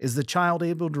 Right. Is the child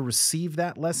able to receive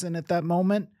that lesson at that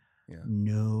moment? Yeah.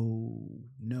 No,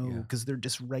 because they're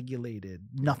dysregulated.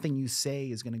 Nothing you say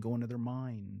is going to go into their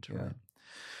mind. Right? Yeah.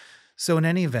 So in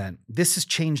any event, this has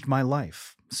changed my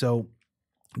life. So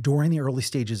during the early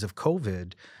stages of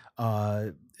COVID,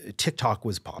 TikTok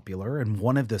was popular, and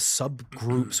one of the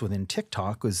subgroups within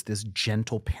TikTok was this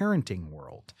gentle parenting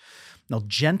world. Now,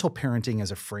 gentle parenting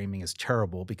as a framing is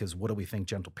terrible because what do we think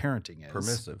gentle parenting is?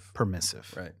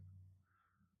 Permissive. Right.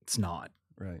 It's not.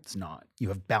 Right. It's not. You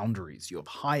have boundaries. You have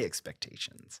high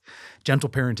expectations. Gentle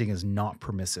parenting is not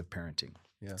permissive parenting.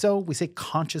 Yeah. So we say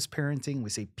conscious parenting. We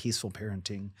say peaceful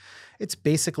parenting. It's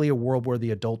basically a world where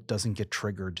the adult doesn't get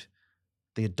triggered.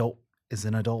 The adult is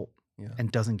an adult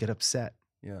and doesn't get upset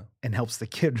and helps the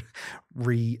kid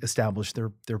reestablish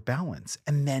their balance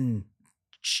and then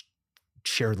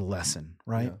share the lesson,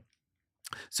 right? Yeah.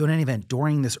 So in any event,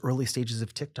 during this early stages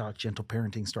of TikTok, gentle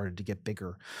parenting started to get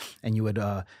bigger, and you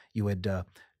had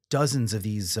dozens of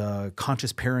these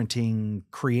conscious parenting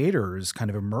creators kind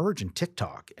of emerge in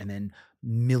TikTok, and then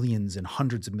millions and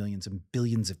hundreds of millions and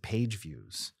billions of page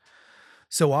views.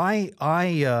 So I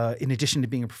in addition to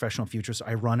being a professional futurist,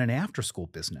 I run an after-school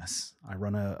business. I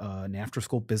run an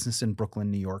after-school business in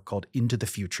Brooklyn, New York called Into the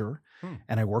Future,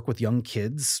 and I work with young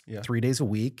kids 3 days a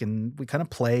week, and we kind of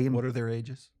play. What are their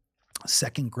ages?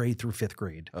 2nd grade through 5th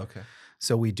grade. Okay.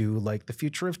 So we do like the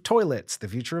future of toilets, the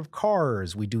future of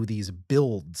cars. We do these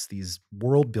builds, these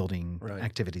world building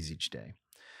activities each day.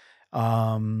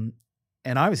 And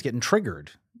I was getting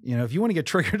triggered. If you want to get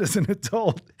triggered as an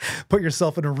adult, put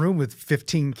yourself in a room with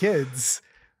 15 kids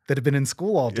that have been in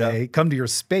school all day, come to your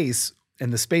space,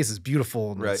 and the space is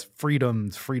beautiful. And it's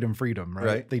freedom,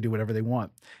 right? They do whatever they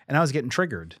want. And I was getting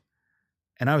triggered.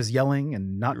 And I was yelling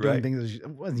and not doing things. I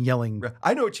wasn't yelling. Right.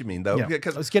 I know what you mean, though,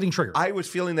 because I was getting triggered. I was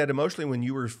feeling that emotionally when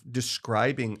you were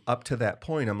describing up to that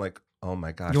point. I'm like, oh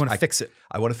my gosh. You want to fix it.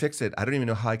 I want to fix it. I don't even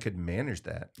know how I could manage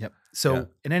that. Yep. So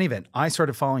in any event, I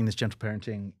started following this gentle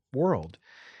parenting world.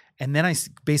 And then I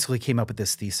basically came up with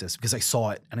this thesis because I saw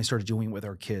it and I started doing it with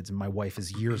our kids. And my wife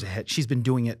is years ahead. She's been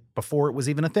doing it before it was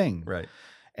even a thing. Right.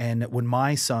 And when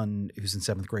my son, who's in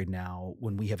 7th grade now,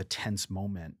 when we have a tense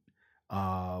moment,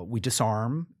 we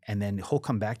disarm, and then he'll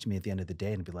come back to me at the end of the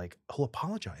day and be like, he'll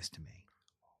apologize to me.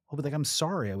 He'll be like, I'm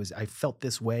sorry. I felt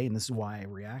this way and this is why I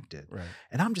reacted. Right.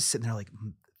 And I'm just sitting there like,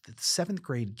 the 7th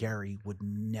grade Garry would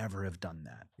never have done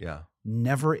that. Yeah.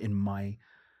 Never in my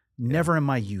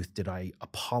youth did I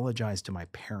apologize to my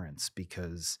parents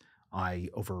because I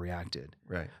overreacted.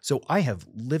 Right. So I have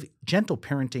lived gentle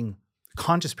parenting,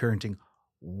 conscious parenting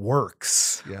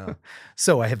works. Yeah.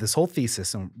 So I have this whole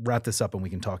thesis, and wrap this up and we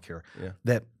can talk here, Yeah.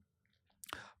 that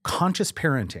conscious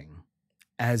parenting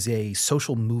as a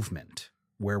social movement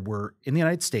where we're in the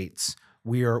United States,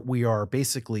 we are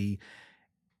basically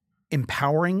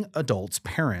empowering adults,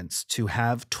 parents, to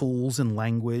have tools and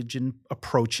language and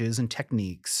approaches and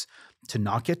techniques to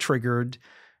not get triggered,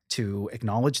 to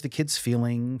acknowledge the kid's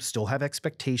feeling, still have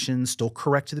expectations, still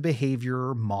correct the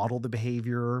behavior, model the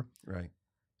behavior. Right.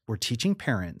 We're teaching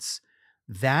parents.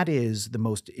 That is the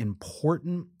most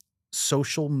important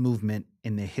social movement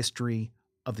in the history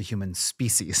of the human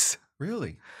species.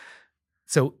 Really?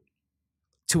 So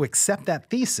to accept that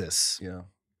thesis, Yeah.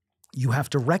 you have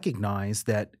to recognize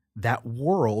that that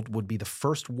world would be the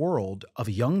first world of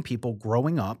young people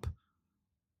growing up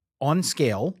on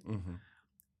scale, Mm-hmm.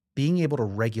 being able to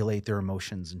regulate their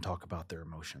emotions and talk about their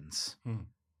emotions. Hmm.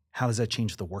 How does that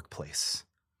change the workplace?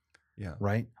 Yeah.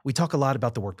 Right? We talk a lot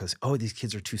about the workplace. Oh, these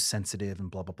kids are too sensitive and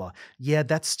blah, blah, blah. Yeah,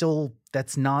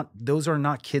 those are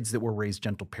not kids that were raised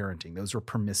gentle parenting. Those are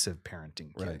permissive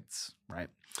parenting kids, right?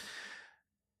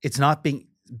 It's not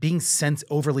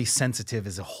overly sensitive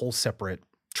is a whole separate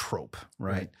trope,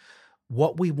 right?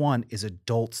 What we want is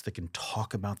adults that can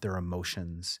talk about their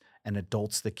emotions and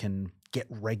adults that can get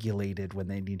regulated when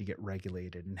they need to get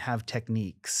regulated and have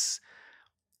techniques.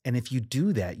 And if you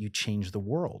do that, you change the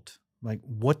world. Like,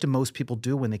 what do most people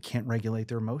do when they can't regulate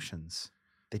their emotions?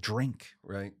 They drink.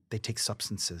 Right. They take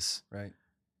substances. Right.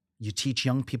 You teach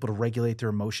young people to regulate their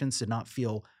emotions, to not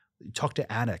feel. Talk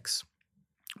to addicts.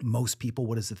 Most people,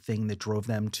 what is the thing that drove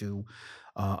them to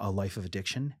a life of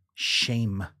addiction?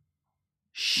 Shame.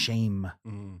 Shame.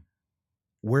 Mm.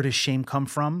 Where does shame come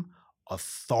from?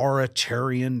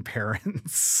 Authoritarian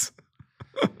parents.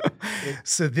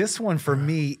 So this one for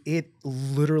me, it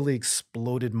literally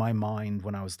exploded my mind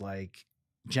when I was like,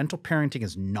 gentle parenting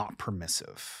is not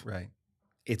permissive. Right.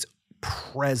 It's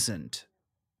present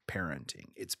parenting.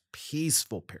 It's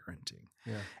peaceful parenting.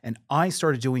 Yeah. And I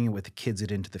started doing it with the kids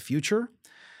at Into the Future,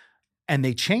 and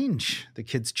they change. The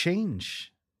kids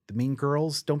change. The mean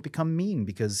girls don't become mean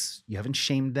because you haven't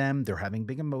shamed them. They're having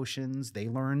big emotions. They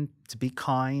learn to be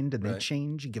kind and they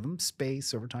change. You give them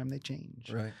space. Over time, they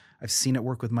change. Right. I've seen it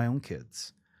work with my own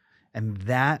kids. And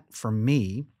that, for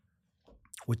me,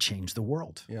 would change the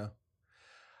world. Yeah.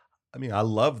 I mean, I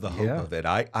love the hope of it.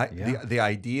 The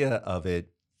idea of it,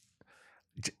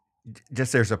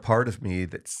 just there's a part of me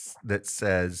that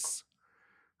says,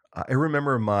 I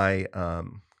remember my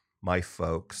my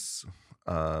folks.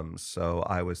 So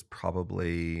I was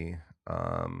probably,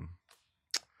 I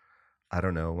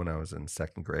don't know, when I was in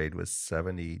second grade was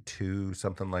 72,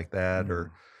 something like that,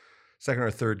 or second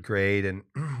or third grade. And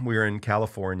we were in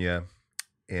California,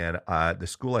 and the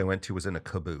school I went to was in a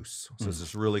caboose. So it was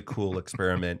this really cool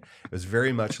experiment. It was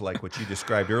very much like what you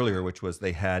described earlier, which was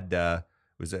they had,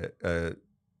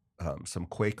 some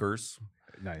Quakers.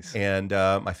 Nice. And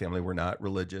my family were not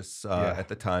religious at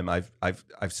the time. I've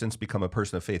since become a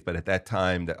person of faith, but at that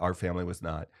time, that our family was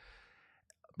not.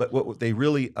 But what they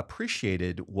really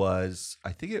appreciated was,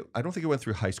 I don't think it went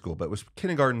through high school, but it was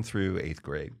kindergarten through 8th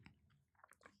grade.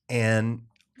 And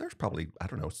there's probably, I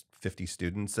don't know, 50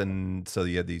 students, and so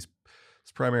you had these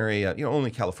primary,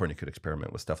 only California could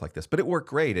experiment with stuff like this, but it worked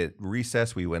great. At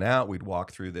recess, we went out, we'd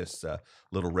walk through this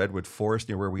little redwood forest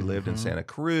near where we lived in Santa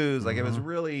Cruz. Like, it was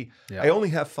really, I only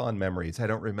have fond memories. I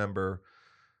don't remember.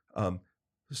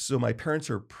 So my parents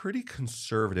are pretty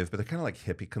conservative, but they're kind of like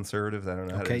hippie conservative. I don't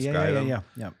know how to describe them.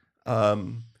 Yeah.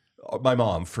 My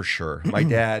mom, for sure. My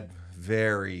dad,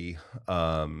 very,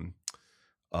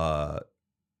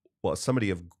 somebody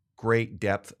of great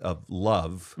depth of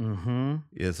love,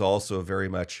 is also very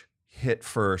much hit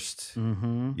first. A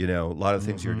lot of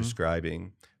things you're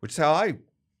describing, which is how I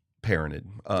parented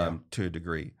to a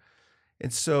degree.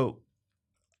 And so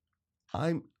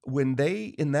in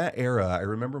that era, I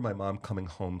remember my mom coming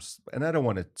home, and I don't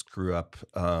want to screw up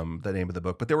the name of the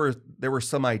book, but there were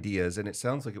some ideas, and it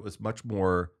sounds like it was much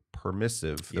more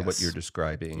permissive than what you're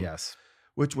describing. Yes.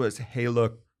 Which was, hey,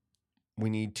 look, we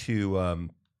need to,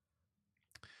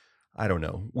 I don't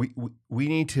know. We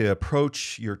need to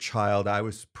approach your child. I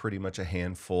was pretty much a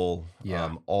handful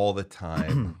all the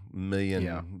time,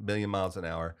 million miles an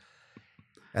hour.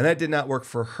 And that did not work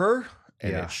for her.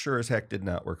 And it sure as heck did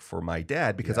not work for my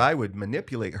dad, because I would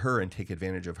manipulate her and take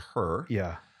advantage of her.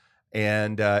 Yeah.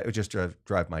 And it would just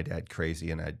drive my dad crazy,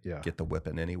 and I'd get the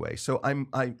whipping anyway. So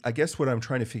I guess what I'm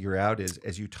trying to figure out is,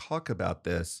 as you talk about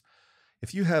this,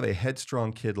 if you have a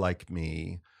headstrong kid like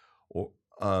me, or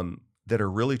that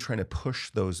are really trying to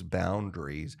push those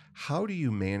boundaries, how do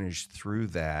you manage through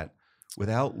that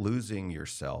without losing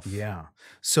yourself. Yeah.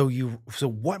 So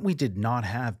what we did not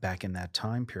have back in that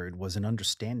time period was an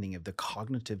understanding of the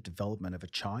cognitive development of a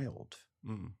child.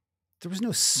 Mm. There was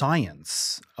no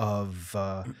science of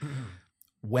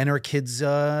when do kids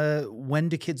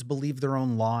believe their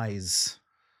own lies?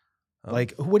 Oh.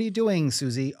 Like, what are you doing,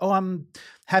 Susie? Oh, I'm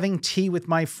having tea with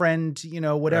my friend,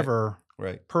 whatever.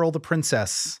 Right. Pearl the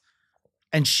princess.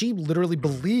 And she literally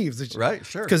believes that Right,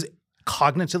 sure. because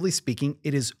cognitively speaking,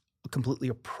 it is completely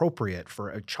appropriate for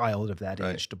a child of that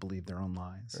Right. age to believe their own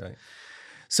lies. Right.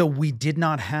 So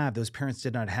those parents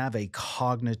did not have a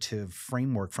cognitive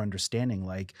framework for understanding,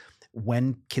 like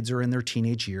when kids are in their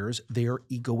teenage years, they are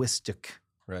egoistic.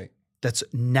 Right. That's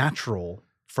natural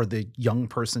for the young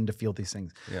person to feel these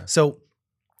things. Yeah. So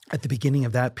at the beginning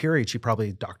of that period, she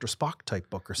probably Dr. Spock type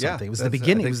book or something. Yeah, it was the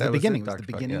beginning. It was the beginning. It was the Dr.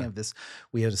 Spock, beginning yeah. of this.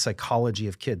 We had a psychology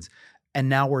of kids. And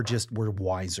now we're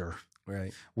wiser.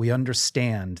 Right. We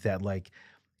understand that like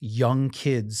young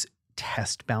kids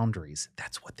test boundaries.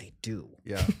 That's what they do.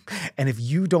 Yeah. And if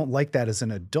you don't like that as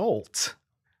an adult,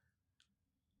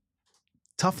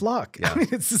 tough luck. Yeah. I mean,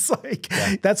 it's just like,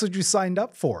 that's what you signed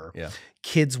up for. Yeah.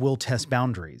 Kids will test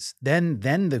boundaries. Then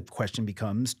the question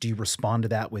becomes, do you respond to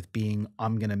that with being,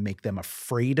 I'm going to make them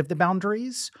afraid of the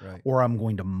boundaries, Right. or I'm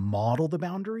going to model the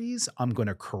boundaries. I'm going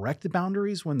to correct the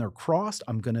boundaries when they're crossed.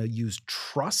 I'm going to use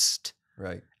trust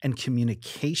Right. and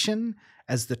communication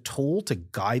as the tool to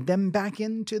guide them back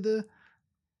into the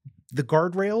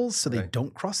guardrails so they Right.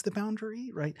 don't cross the boundary,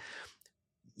 right?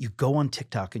 You go on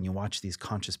TikTok and you watch these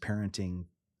conscious parenting.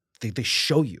 They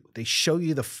show you the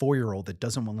 4-year-old that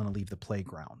doesn't want to leave the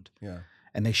playground. Yeah.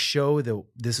 And they show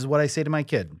this is what I say to my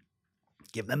kid.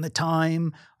 Give them the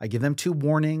time. I give them 2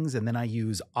 warnings, and then I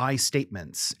use I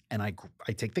statements. And I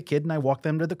take the kid and I walk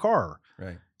them to the car.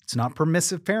 Right. It's not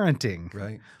permissive parenting.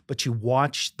 Right. But you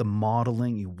watch the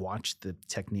modeling, you watch the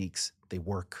techniques, they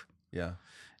work. Yeah.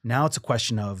 Now it's a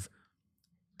question of,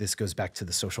 this goes back to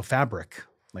the social fabric.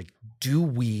 Like, do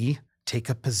we take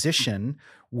a position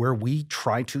where we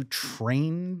try to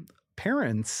train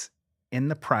parents in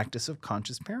the practice of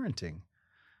conscious parenting?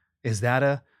 Is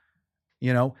that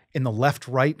in the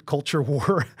left-right culture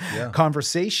war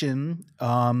conversation,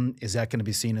 is that going to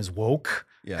be seen as woke?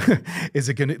 Yeah. Is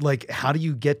it going to, like, how do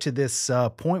you get to this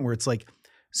point where it's like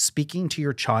speaking to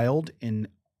your child in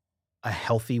a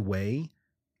healthy way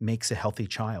makes a healthy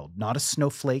child, not a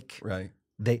snowflake. Right.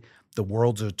 The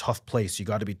world's a tough place. You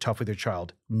got to be tough with your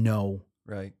child. No.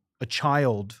 Right. A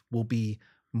child will be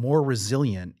more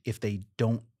resilient if they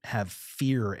don't have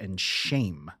fear and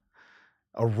shame.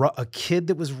 A kid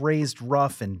that was raised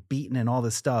rough and beaten and all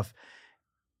this stuff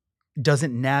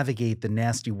doesn't navigate the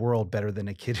nasty world better than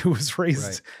a kid who was raised.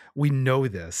 Right. We know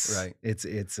this. Right.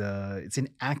 It's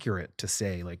inaccurate to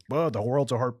say like, well, the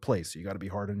world's a hard place, so you got to be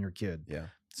hard on your kid. Yeah.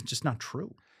 It's just not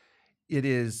true. It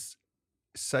is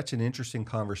such an interesting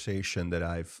conversation that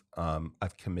I've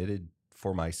committed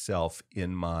for myself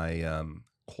in my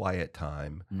quiet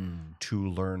time to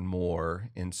learn more.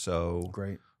 And so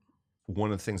Great.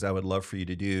 one of the things I would love for you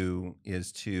to do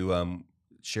is to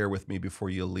share with me before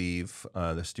you leave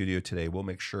the studio today. We'll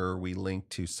make sure we link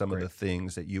to some of the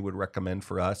things that you would recommend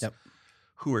for us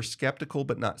who are skeptical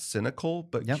but not cynical,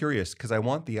 but curious, because I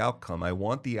want the outcome. I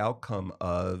want the outcome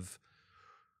of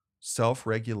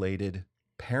self-regulated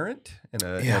parent and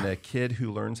a kid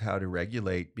who learns how to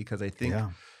regulate, because I think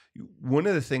one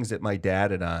of the things that my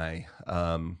dad and I,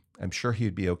 I'm sure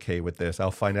he'd be okay with this.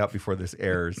 I'll find out before this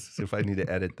airs if I need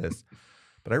to edit this.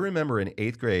 But I remember in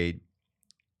 8th grade,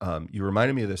 you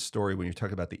reminded me of this story when you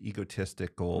talk about the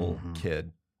egotistical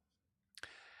kid.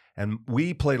 And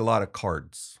we played a lot of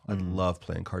cards. I love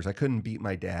playing cards. I couldn't beat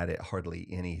my dad at hardly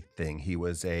anything. He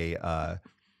was a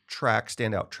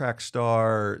standout track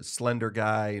star, slender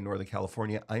guy in Northern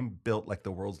California. I'm built like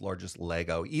the world's largest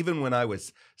Lego. Even when I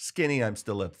was skinny, I'm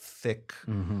still a thick.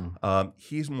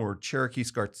 He's more Cherokee,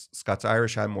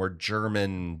 Scots-Irish. I'm more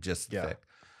German, just thick.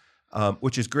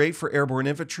 Which is great for airborne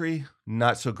infantry,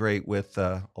 not so great with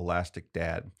Elastic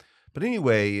Dad. But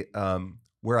anyway,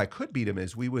 where I could beat him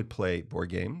is we would play board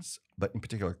games, but in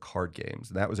particular card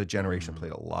games. And that was a generation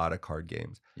played a lot of card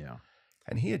games. Yeah.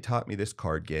 And he had taught me this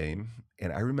card game,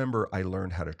 and I remember I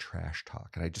learned how to trash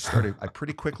talk. And I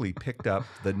pretty quickly picked up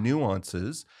the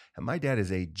nuances. And my dad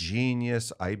is a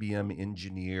genius IBM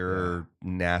engineer,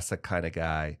 NASA kind of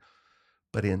guy.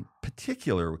 But in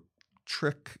particular,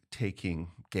 trick-taking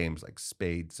games like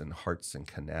spades and hearts and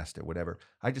canasta, whatever,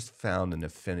 I just found an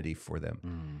affinity for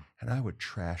them. And I would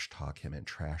trash talk him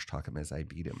as I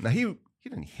beat him. Now, he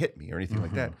didn't hit me or anything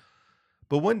like that.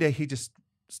 But one day he just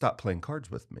stopped playing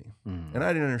cards with me. And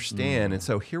I didn't understand. And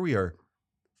so here we are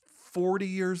 40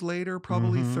 years later,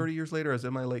 probably 30 years later. I was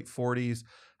in my late 40s.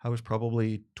 I was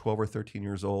probably 12 or 13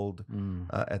 years old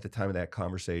at the time of that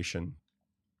conversation,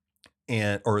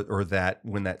 and or that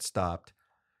when that stopped,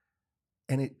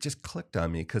 and it just clicked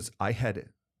on me because I had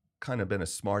kind of been a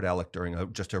smart aleck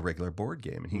during just a regular board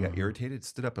game, and he got irritated,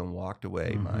 stood up, and walked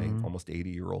away. My almost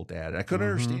 80-year-old dad, and I couldn't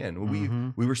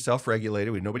understand. We were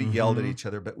self-regulated. Nobody yelled at each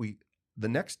other, but the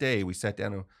next day we sat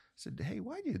down and said, "Hey,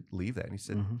 why did you leave that?" And he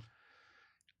said,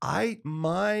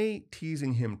 my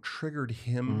teasing him triggered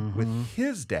him with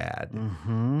his dad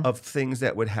of things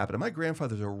that would happen. And my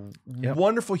grandfather's a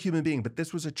wonderful human being, but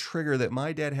this was a trigger that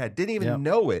my dad had. Didn't even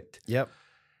know it.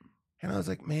 And I was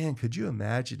like, man, could you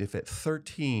imagine if at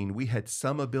 13 we had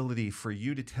some ability for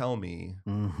you to tell me,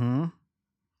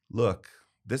 look,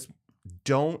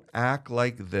 don't act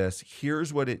like this.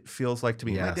 Here's what it feels like to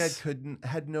me. My dad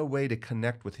had no way to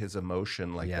connect with his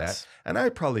emotion like that. And I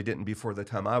probably didn't before the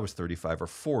time I was 35 or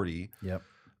 40.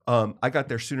 I got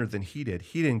there sooner than he did.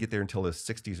 He didn't get there until his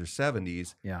 60s or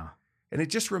 70s. And it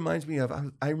just reminds me of,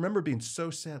 I remember being so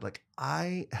sad. Like,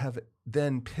 I have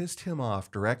then pissed him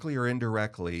off directly or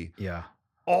indirectly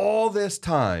all this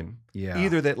time.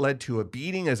 Either that led to a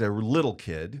beating as a little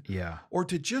kid or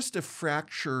to just a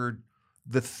fractured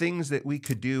the things that we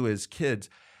could do as kids.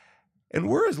 And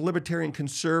we're as libertarian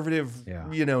conservative,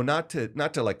 not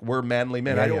to like we're manly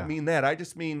men. I don't mean that. I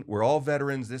just mean we're all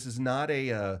veterans. This is not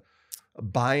a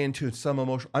buy into some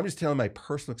emotion. I'm just telling my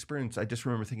personal experience. I just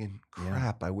remember thinking,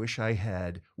 crap, I wish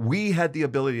we had the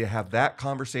ability to have that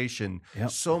conversation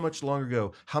so much longer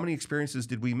ago. How many experiences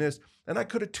did we miss? And I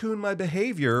could have tuned my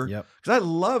behavior because I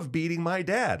love beating my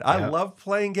dad. I love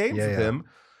playing games with him,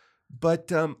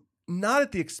 but not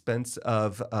at the expense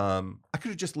of, I could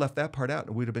have just left that part out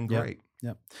and we'd have been great.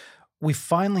 We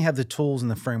finally have the tools and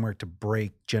the framework to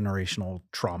break generational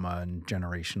trauma and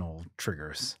generational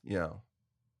triggers.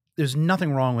 There's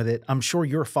nothing wrong with it. I'm sure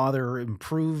your father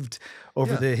improved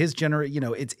over his generation.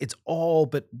 It's all,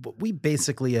 but we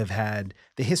basically have had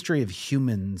the history of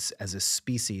humans as a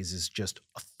species is just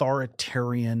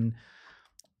authoritarian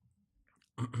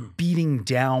beating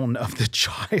down of the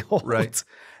child. Right.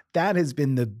 That has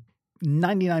been the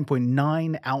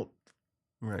 99.9 out.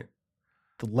 Right.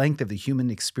 The length of the human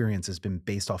experience has been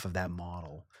based off of that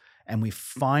model. And we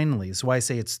finally, so I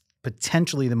say it's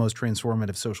potentially the most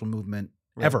transformative social movement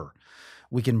ever.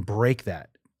 We can break that.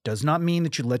 Does not mean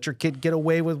that you let your kid get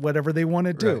away with whatever they want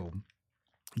to do.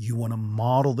 You want to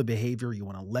model the behavior. You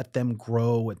want to let them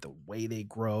grow at the way they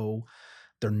grow.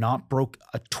 They're not broke.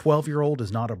 A 12-year-old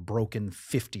is not a broken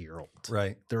 50-year-old.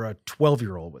 Right. They're a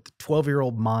 12-year-old with a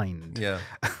 12-year-old mind.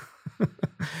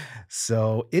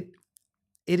 So it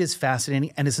is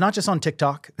fascinating. And it's not just on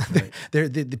TikTok. Right.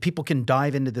 the people can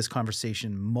dive into this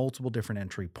conversation, multiple different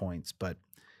entry points, but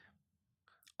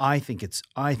I think it's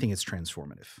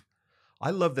transformative.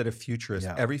 I love that a futurist,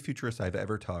 every futurist I've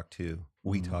ever talked to,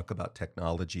 we talk about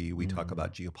technology, we talk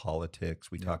about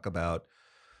geopolitics, we talk about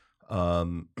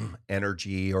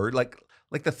energy, or like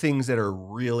the things that are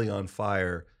really on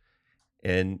fire.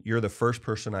 And you're the first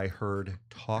person I heard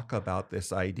talk about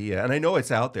this idea. And I know it's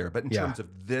out there, but in terms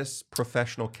of this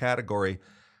professional category,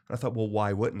 I thought, well,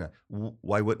 why wouldn't I?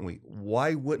 Why wouldn't we?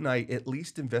 Why wouldn't I at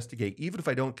least investigate, even if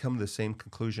I don't come to the same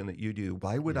conclusion that you do?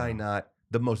 Why would I not?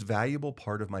 The most valuable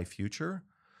part of my future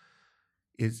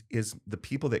is the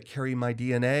people that carry my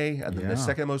DNA, and then the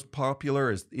second most popular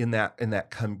is in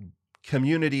that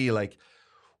community. Like,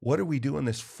 what are we doing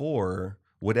this for?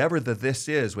 Whatever this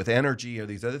is with energy or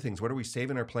these other things, what are we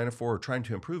saving our planet for or trying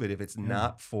to improve it if it's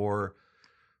not for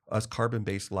us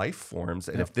carbon-based life forms?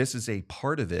 And if this is a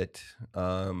part of it,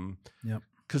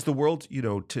 because the world,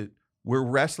 we're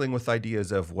wrestling with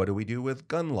ideas of what do we do with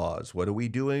gun laws? What are we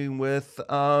doing with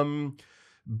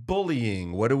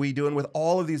bullying? What are we doing with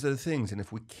all of these other things? And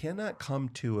if we cannot come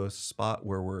to a spot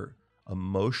where we're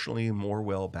emotionally more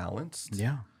well-balanced,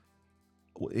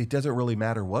 it doesn't really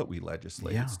matter what we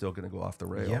legislate. It's still going to go off the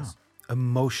rails.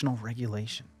 Emotional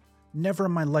regulation. Never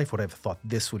in my life would I have thought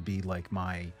this would be like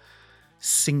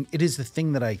it is the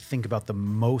thing that I think about the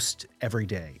most every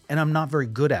day, and I'm not very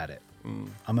good at it.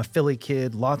 I'm a Philly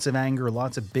kid, lots of anger,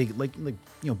 lots of big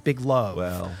love.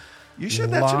 Well, that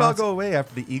should all go away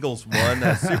after the Eagles won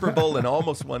a Super Bowl and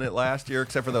almost won it last year,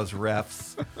 except for those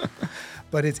refs.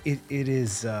 But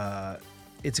it's a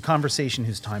conversation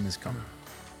whose time has come.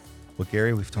 Well,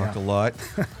 Gary, we've talked a lot.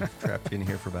 Trapped in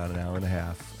here for about an hour and a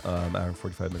half, hour and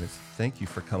 45 minutes. Thank you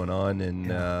for coming on,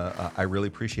 and I really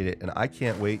appreciate it. And I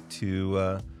can't wait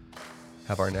to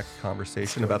have our next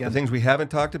conversation about the things we haven't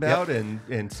talked about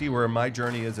and see where my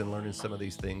journey is in learning some of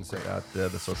these things about the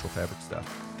social fabric stuff.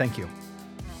 Thank you.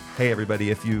 Hey, everybody,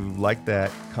 if you liked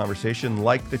that conversation,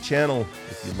 like the channel.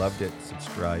 If you loved it,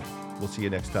 subscribe. We'll see you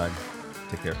next time.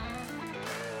 Take care.